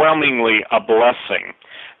overwhelmingly a blessing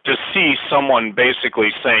to see someone basically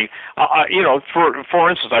saying, for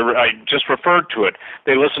instance, I just referred to it.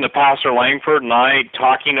 They listened to Pastor Lankford and I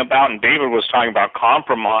talking about, and David was talking about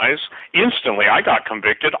compromise. Instantly, I got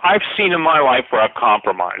convicted. I've seen in my life where I've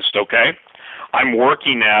compromised, okay? I'm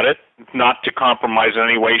working at it, not to compromise in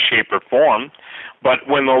any way, shape, or form. But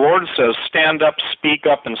when the Lord says, stand up, speak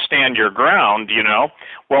up, and stand your ground,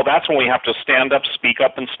 well, that's when we have to stand up, speak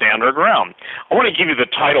up, and stand our ground. I want to give you the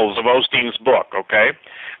titles of Osteen's book, okay?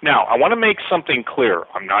 Now, I want to make something clear.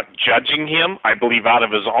 I'm not judging him. I believe out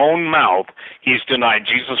of his own mouth, he's denied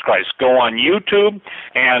Jesus Christ. Go on YouTube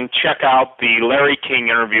and check out the Larry King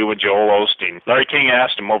interview with Joel Osteen. Larry King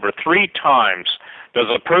asked him over 3 times, does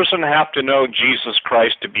a person have to know Jesus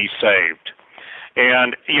Christ to be saved?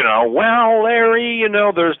 And, well, Larry,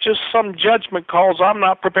 there's just some judgment calls I'm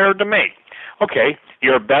not prepared to make. Okay,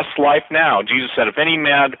 your best life now. Jesus said if any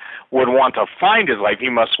man would want to find his life, he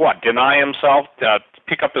must what? Deny himself,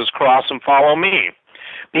 pick up his cross, and follow me.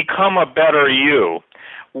 Become a better you.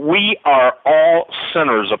 We are all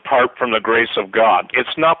sinners apart from the grace of God.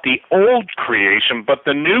 It's not the old creation, but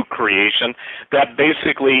the new creation that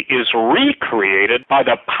basically is recreated by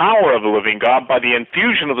the power of the living God, by the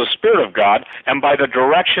infusion of the Spirit of God, and by the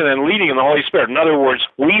direction and leading of the Holy Spirit. In other words,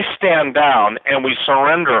 we stand down and we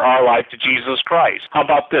surrender our life to Jesus Christ. How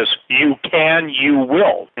about this? You can, you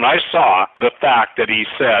will. And I saw the fact that he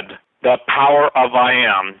said, the power of I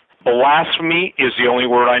am. Blasphemy is the only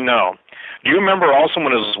word I know. Do you remember also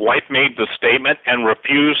when his wife made the statement and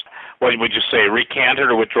refused, what would you say, recanted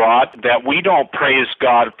or withdraw it, that we don't praise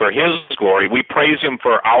God for his glory, we praise him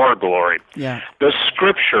for our glory. Yeah. The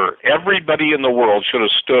scripture, everybody in the world should have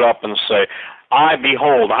stood up and say,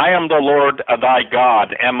 behold, I am the Lord thy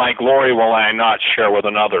God, and my glory will I not share with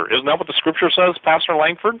another. Isn't that what the scripture says, Pastor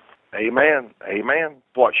Lankford? Amen. Amen.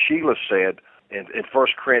 What Sheila said in 1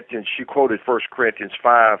 Corinthians, she quoted 1 Corinthians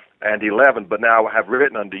 5 and 11, but now I have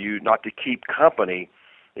written unto you not to keep company,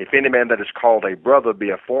 if any man that is called a brother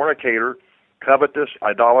be a fornicator, covetous,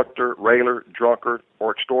 idolater, railer, drunkard,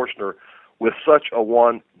 or extortioner, with such a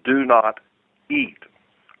one do not eat.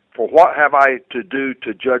 For what have I to do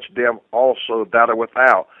to judge them also that are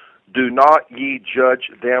without? Do not ye judge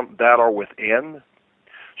them that are within?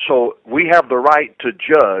 So we have the right to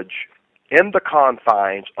judge in the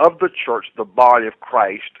confines of the church, the body of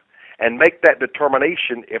Christ, and make that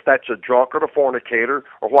determination if that's a drunkard, a fornicator,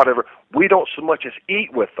 or whatever. We don't so much as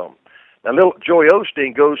eat with them. Now, little Joey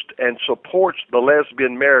Osteen goes and supports the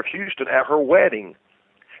lesbian mayor of Houston at her wedding.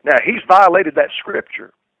 Now, he's violated that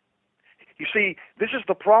scripture. You see, this is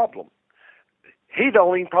the problem. He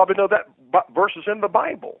don't even probably know that verses in the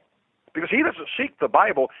Bible, because he doesn't seek the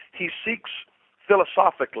Bible. He seeks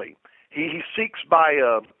philosophically. He seeks by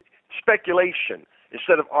speculation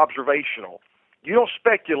instead of observational. You don't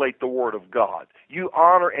speculate the Word of God. You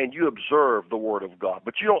honor and you observe the Word of God,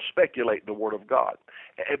 but you don't speculate the Word of God,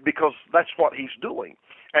 because that's what he's doing.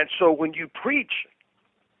 And so when you preach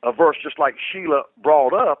a verse just like Sheila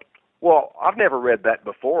brought up, well, I've never read that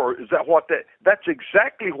before. Is that what that's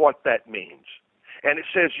exactly what that means. And it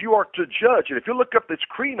says you are to judge. And if you look up this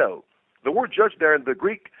krino, the word judge there in the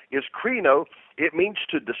Greek is krino. It means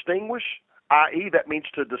to distinguish, i.e., that means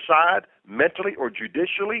to decide mentally or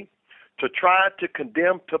judicially, to try, to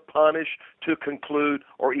condemn, to punish, to conclude,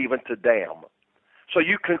 or even to damn. So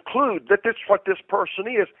you conclude that that's what this person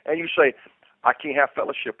is, and you say, I can't have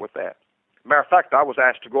fellowship with that. Matter of fact, I was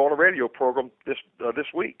asked to go on a radio program this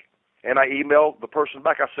week, and I emailed the person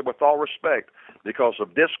back. I said, with all respect, because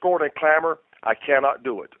of discord and clamor, I cannot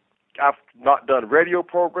do it. I've not done radio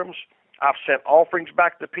programs. I've sent offerings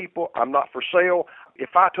back to people. I'm not for sale.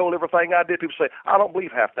 If I told everything I did, people say, I don't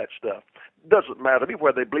believe half that stuff. Doesn't matter to me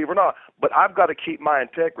whether they believe or not, but I've got to keep my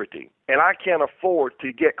integrity, and I can't afford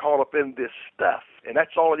to get caught up in this stuff, and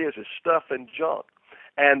that's all it is stuff and junk.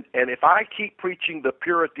 And if I keep preaching the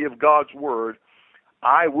purity of God's Word,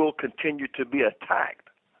 I will continue to be attacked.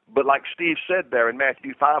 But like Steve said there in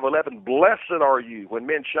Matthew 5:11, blessed are you when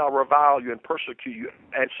men shall revile you and persecute you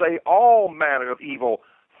and say all manner of evil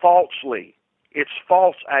falsely. It's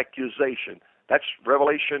false accusation. That's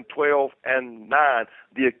Revelation 12:9,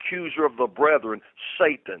 the accuser of the brethren,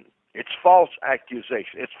 Satan. It's false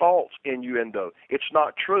accusation. It's false innuendo. It's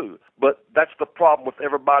not true. But that's the problem with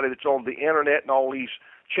everybody that's on the internet and all these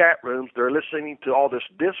chat rooms. They're listening to all this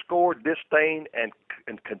discord, disdain, and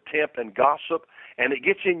contempt and gossip, and it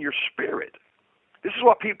gets in your spirit. This is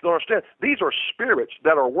what people don't understand. These are spirits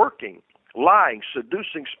that are working, lying,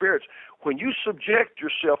 seducing spirits. When you subject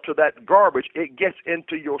yourself to that garbage, it gets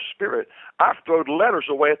into your spirit. I've thrown letters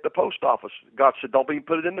away at the post office. God said, don't even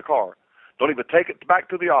put it in the car. Don't even take it back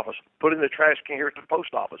to the office. Put it in the trash can here at the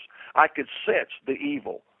post office. I could sense the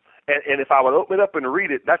evil. And if I would open it up and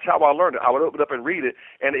read it, that's how I learned it. I would open it up and read it,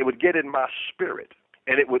 and it would get in my spirit,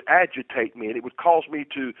 and it would agitate me, and it would cause me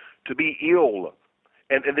to be ill.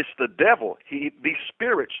 And it's the devil. These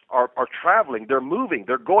spirits are traveling. They're moving.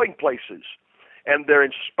 They're going places. And they're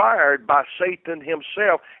inspired by Satan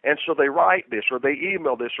himself, and so they write this, or they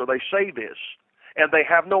email this, or they say this, and they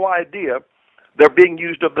have no idea they're being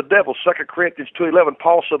used of the devil. 2 Corinthians 2:11,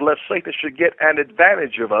 Paul said, lest Satan should get an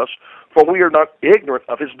advantage of us, for we are not ignorant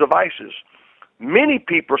of his devices. Many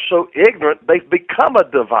people are so ignorant, they've become a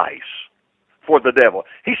device for the devil.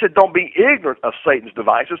 He said, don't be ignorant of Satan's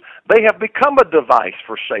devices. They have become a device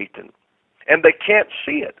for Satan, and they can't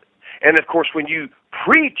see it. And, of course, when you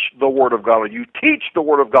preach the Word of God, or you teach the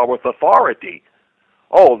Word of God with authority,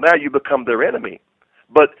 now you become their enemy.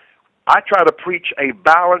 But I try to preach a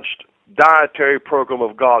balanced dietary program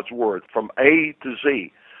of God's Word from A to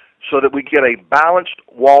Z so that we get a balanced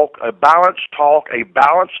walk, a balanced talk, a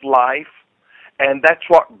balanced life, and that's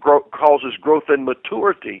what causes growth and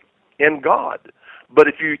maturity in God. But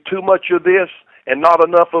if you too much of this and not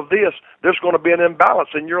enough of this, there's going to be an imbalance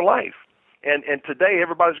in your life. And today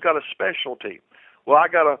everybody's got a specialty. Well, I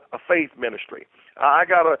got a faith ministry. I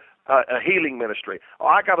got a healing ministry.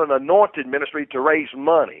 I got an anointed ministry to raise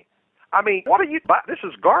money. I mean, what are you? This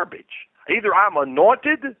is garbage. Either I'm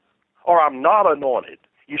anointed or I'm not anointed.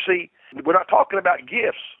 You see, we're not talking about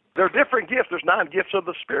gifts. There are different gifts. There's 9 gifts of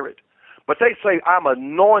the Spirit. But they say I'm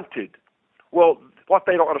anointed. Well, what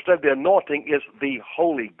they don't understand, the anointing is the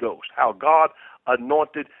Holy Ghost, how God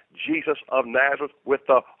anointed Jesus of Nazareth with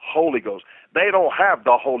the Holy Ghost. They don't have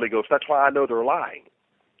the Holy Ghost. That's why I know they're lying,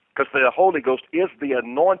 because the Holy Ghost is the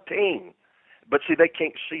anointing. But see, they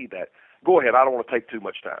can't see that. Go ahead. I don't want to take too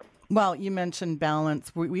much time. Well, you mentioned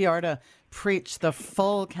balance. We are to preach the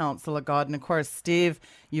full counsel of God. And, of course, Steve,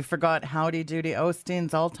 you forgot Howdy Doody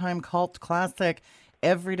Osteen's all-time cult classic,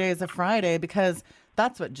 Every Day is a Friday, because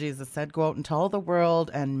that's what Jesus said. Go out into all the world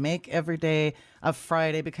and make every day a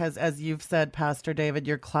Friday, because as you've said, Pastor David,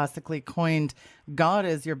 you're classically coined, God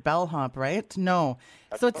is your bellhop, right? No.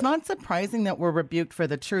 So it's not surprising that we're rebuked for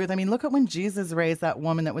the truth. I mean, look at when Jesus raised that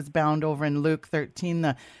woman that was bound over in Luke 13.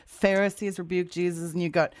 The Pharisees rebuked Jesus, and you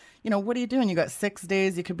got, what are you doing? You got 6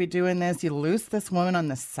 days you could be doing this. You loose this woman on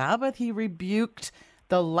the Sabbath. He rebuked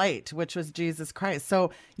the light, which was Jesus Christ.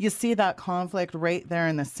 So you see that conflict right there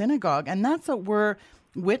in the synagogue. And that's what we're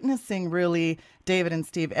witnessing, really, David and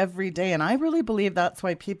Steve, every day. And I really believe that's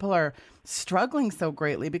why people are struggling so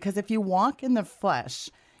greatly, because if you walk in the flesh,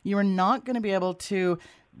 you are not going to be able to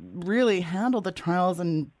really handle the trials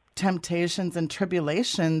and temptations and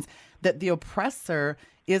tribulations that the oppressor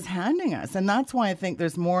is handing us. And that's why I think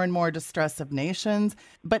there's more and more distress of nations.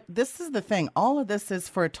 But this is the thing. All of this is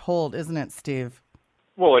foretold, isn't it, Steve?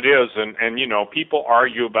 Well, it is, and people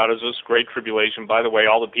argue about, is this great tribulation? By the way,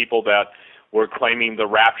 all the people that were claiming the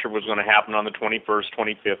rapture was going to happen on the 21st,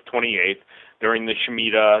 25th, 28th, during the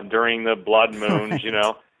Shemitah, during the blood moons,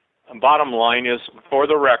 right. Bottom line is, for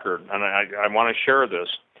the record, and I want to share this,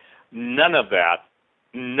 none of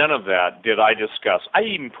that did I discuss. I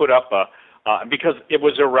even put up because it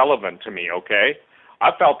was irrelevant to me, okay?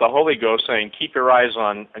 I felt the Holy Ghost saying, keep your eyes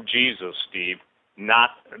on Jesus, Steve,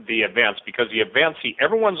 not the events, because the events,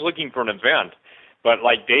 everyone's looking for an event, but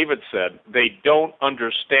like David said, they don't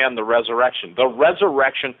understand the resurrection. The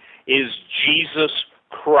resurrection is Jesus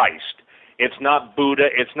Christ. It's not Buddha,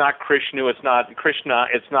 it's not Krishna, it's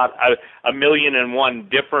not a million and one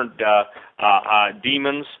different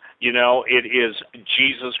demons. It is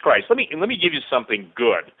Jesus Christ. Let me give you something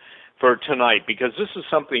good for tonight, because this is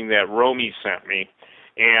something that Romy sent me.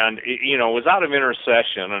 And, it was out of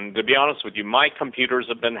intercession. And to be honest with you, my computers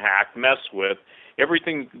have been hacked, messed with.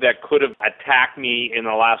 Everything that could have attacked me in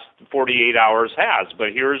the last 48 hours has.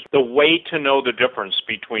 But here's the way to know the difference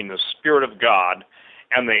between the Spirit of God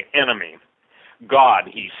and the enemy. God,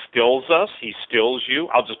 He stills us. He stills you.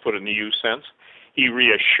 I'll just put it in the you sense. He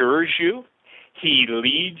reassures you. He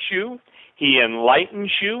leads you. He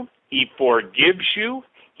enlightens you. He forgives you.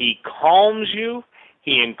 He calms you.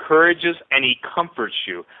 He encourages, and He comforts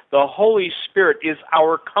you. The Holy Spirit is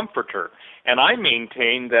our comforter. And I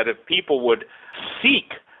maintain that if people would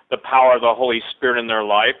seek the power of the Holy Spirit in their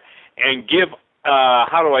life and give, God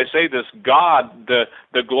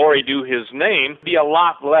the glory due His name, be a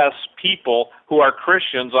lot less people who are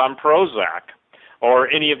Christians on Prozac or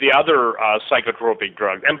any of the other psychotropic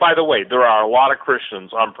drugs. And by the way, there are a lot of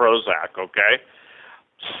Christians on Prozac, okay?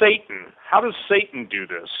 Satan, how does Satan do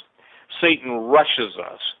this? Satan rushes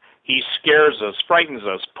us. He scares us, frightens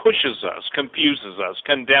us, pushes us, confuses us,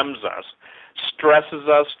 condemns us, stresses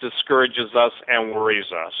us, discourages us, and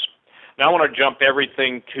worries us. Now I want to jump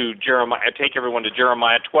everything to Jeremiah. Take everyone to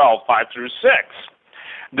Jeremiah 12, 5 through 6.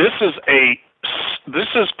 This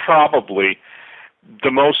is probably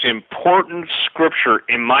the most important scripture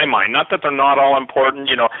in my mind. Not that they're not all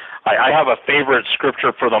important. I have a favorite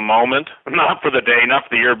scripture for the moment, not for the day, not for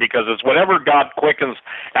the year, because it's whatever God quickens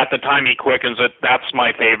at the time He quickens it, that's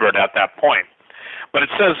my favorite at that point. But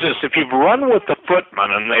it says this: if you've run with the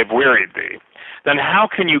footmen and they've wearied thee, then how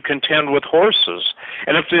can you contend with horses?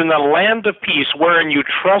 And if in the land of peace wherein you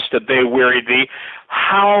trusted they wearied thee,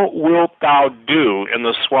 how wilt thou do in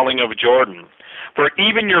the swelling of Jordan? For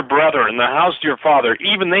even your brethren, the house of your father,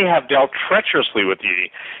 even they have dealt treacherously with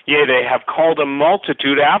thee. Yea, they have called a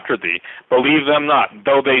multitude after thee. Believe them not,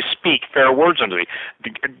 though they speak fair words unto thee.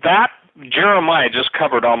 That Jeremiah just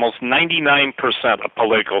covered almost 99% of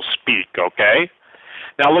political speak, okay?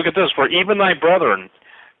 Now look at this. For even thy brethren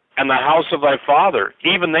and the house of thy father,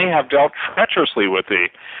 even they have dealt treacherously with thee.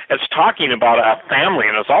 It's talking about a family,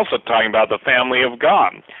 and it's also talking about the family of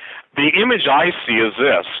God. The image I see is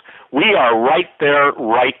this: we are right there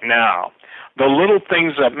right now. The little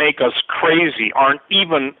things that make us crazy aren't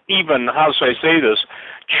even how should I say this,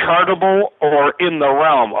 chartable or in the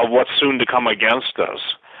realm of what's soon to come against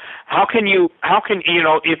us. How can if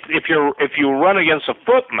you run against a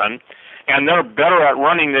footman and they're better at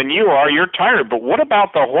running than you are, you're tired. But what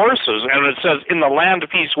about the horses? And it says, in the land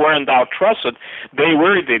of peace wherein thou trusted, they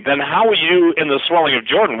wearied thee. Then how are you in the swelling of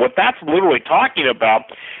Jordan? What that's literally talking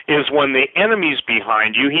about is when the enemy's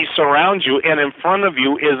behind you, he surrounds you, and in front of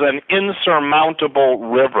you is an insurmountable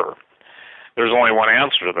river. There's only one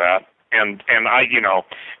answer to that. And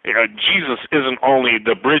Jesus isn't only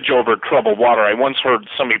the bridge over troubled water. I once heard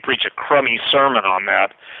somebody preach a crummy sermon on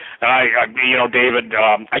that. And David,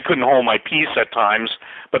 I couldn't hold my peace at times.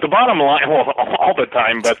 But the bottom line, well, all the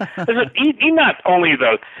time, but he not only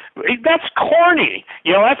that's corny.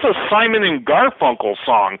 That's a Simon and Garfunkel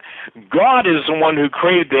song. God is the one who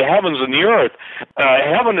created the heavens and the earth.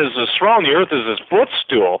 Heaven is his throne, the earth is his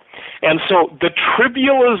footstool. And so the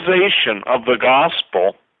trivialization of the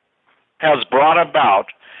gospel has brought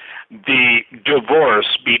about the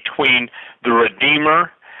divorce between the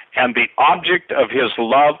Redeemer and the object of his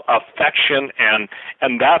love, affection, and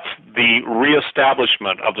that's the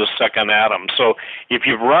reestablishment of the second Adam. So if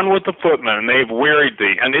you've run with the footmen and they've wearied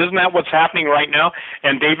thee, and isn't that what's happening right now?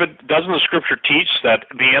 And David, doesn't the scripture teach that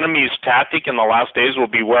the enemy's tactic in the last days will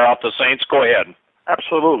be wear out the saints? Go ahead.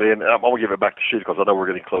 Absolutely, and I'm going to give it back to Sheila because I know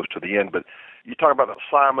we're getting close to the end, but you talk about the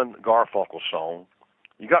Simon Garfunkel song.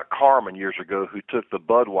 You got Carmen years ago who took the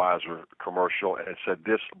Budweiser commercial and said,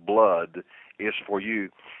 "This blood is for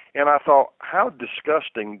you." And I thought, how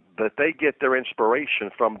disgusting that they get their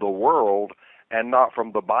inspiration from the world and not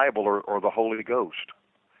from the Bible or the Holy Ghost.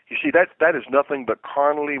 You see, that is nothing but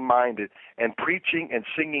carnally minded. And preaching and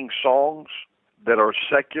singing songs that are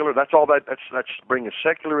secular, that's bringing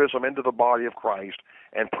secularism into the body of Christ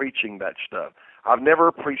and preaching that stuff. I've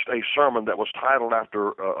never preached a sermon that was titled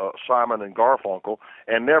after Simon and Garfunkel,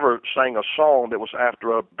 and never sang a song that was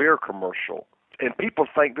after a beer commercial. And people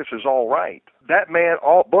think this is all right. That man,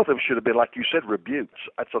 both of them should have been, like you said, rebuked.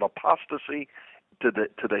 That's an apostasy to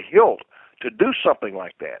the hilt to do something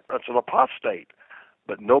like that. That's an apostate.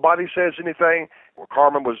 But nobody says anything. Well,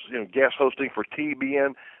 Carmen was guest hosting for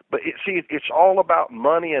TBN. But it's all about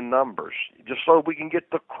money and numbers, just so we can get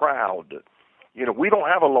the crowd. We don't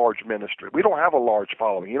have a large ministry. We don't have a large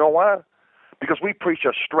following. You know why? Because we preach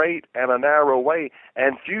a straight and a narrow way,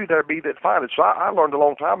 and few there be that find it. So I learned a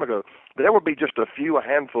long time ago that there would be just a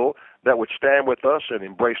handful that would stand with us and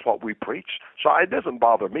embrace what we preach. So it doesn't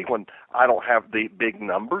bother me when I don't have the big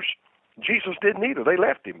numbers. Jesus didn't either. They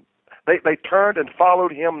left him. They turned and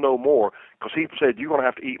followed him no more because he said, you're going to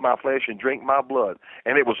have to eat my flesh and drink my blood.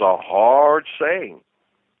 And it was a hard saying.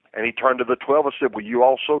 And he turned to the 12 and said, will you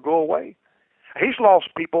also go away? He's lost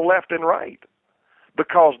people left and right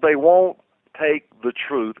because they won't take the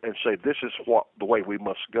truth and say, this is the way we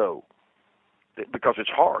must go, because it's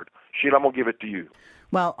hard. Sheila, I'm going to give it to you.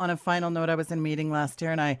 Well, on a final note, I was in a meeting last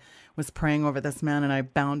year and I was praying over this man and I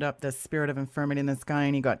bound up this spirit of infirmity in this guy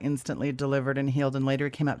and he got instantly delivered and healed. And later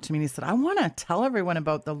he came up to me and he said, I want to tell everyone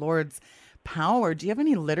about the Lord's power. Do you have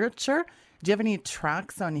any literature? Do you have any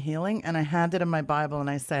tracts on healing? And I handed him my Bible and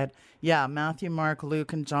I said, yeah, Matthew, Mark,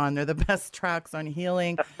 Luke, and John, they're the best tracts on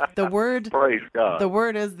healing. The word, praise God. The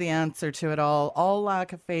word is the answer to it all. All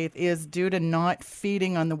lack of faith is due to not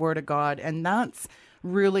feeding on the word of God. And that's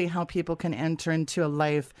really how people can enter into a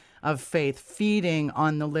life of faith, feeding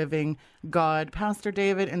on the living God. Pastor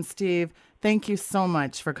David and Steve, thank you so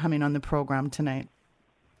much for coming on the program tonight.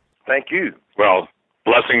 Thank you. Well,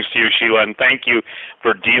 blessings to you, Sheila, and thank you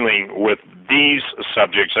for dealing with these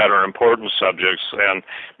subjects that are important subjects. And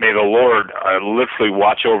may the Lord literally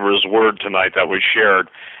watch over his word tonight that was shared,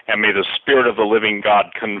 and may the Spirit of the living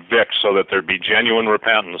God convict so that there be genuine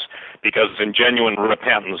repentance, because in genuine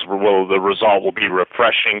repentance the result will be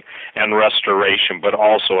refreshing and restoration, but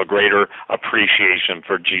also a greater appreciation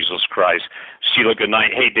for Jesus Christ. Sheila, good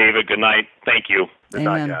night. Hey, David, good night. Thank you. Good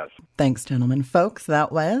Amen. night, guys. Thanks, gentlemen. Folks,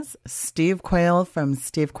 that was Steve Quayle from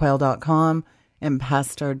stevequayle.com and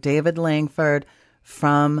Pastor David Lankford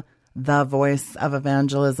from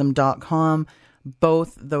thevoiceofevangelism.com.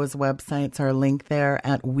 Both those websites are linked there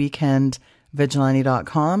at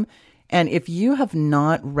weekendvigilante.com. And if you have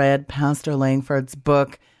not read Pastor Lankford's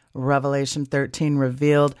book, Revelation 13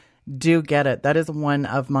 Revealed, do get it. That is one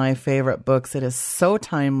of my favorite books. It is so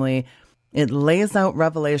timely. It lays out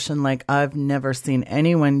Revelation like I've never seen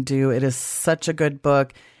anyone do. It is such a good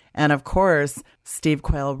book. And of course, Steve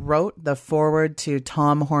Quayle wrote the foreword to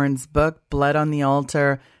Tom Horn's book, Blood on the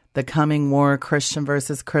Altar, The Coming War, Christian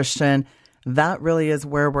versus Christian. That really is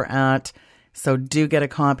where we're at. So do get a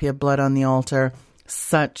copy of Blood on the Altar.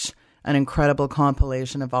 Such an incredible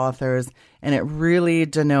compilation of authors. And it really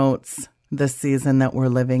denotes the season that we're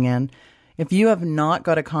living in. If you have not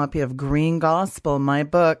got a copy of Green Gospel, my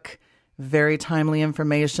book, very timely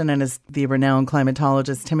information, and as the renowned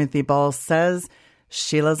climatologist Timothy Ball says,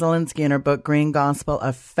 Sheila Zielinski in her book Green Gospel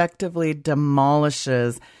effectively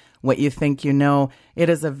demolishes what you think you know. It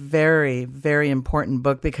is a very, very important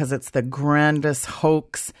book because it's the grandest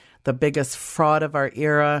hoax, the biggest fraud of our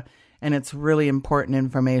era, and it's really important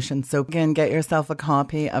information. So again, get yourself a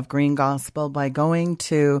copy of Green Gospel by going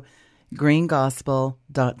to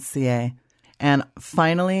greengospel.ca. And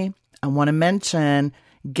finally, I want to mention,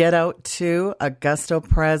 get out to Augusto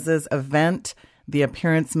Perez's event, The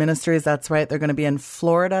Appearance Ministries. That's right. They're going to be in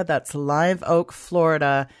Florida. That's Live Oak,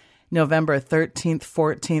 Florida, November 13th,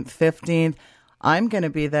 14th, 15th. I'm going to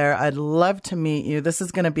be there. I'd love to meet you. This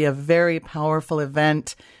is going to be a very powerful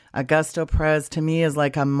event. Augusto Perez, to me, is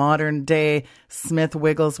like a modern day Smith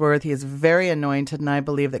Wigglesworth. He is very anointed, and I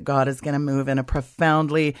believe that God is going to move in a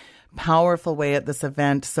profoundly powerful way at this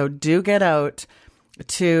event. So do get out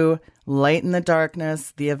to Light in the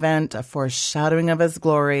Darkness, the event, A Foreshadowing of His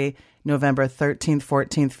Glory, November 13th,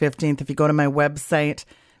 14th, 15th. If you go to my website,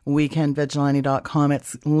 weekendvigilante.com,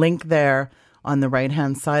 it's linked there on the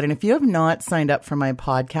right-hand side. And if you have not signed up for my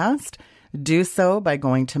podcast, do so by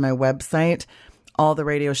going to my website. All the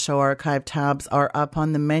radio show archive tabs are up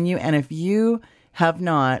on the menu. And if you have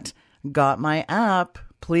not got my app,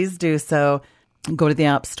 please do so. Go to the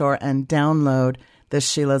App Store and download the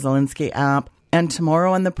Sheila Zielinski app. And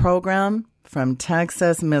tomorrow on the program, from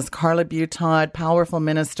Texas, Ms. Carla Butod, powerful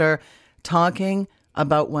minister, talking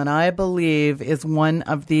about what I believe is one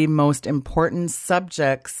of the most important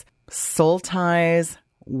subjects, soul ties,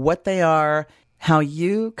 what they are, how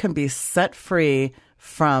you can be set free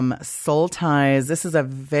from soul ties. This is a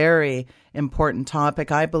very important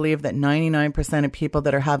topic. I believe that 99% of people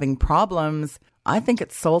that are having problems, I think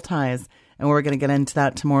it's soul ties. And we're going to get into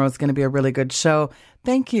that tomorrow. It's going to be a really good show.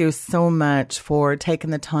 Thank you so much for taking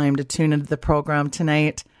the time to tune into the program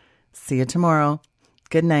tonight. See you tomorrow.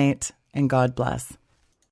 Good night and God bless.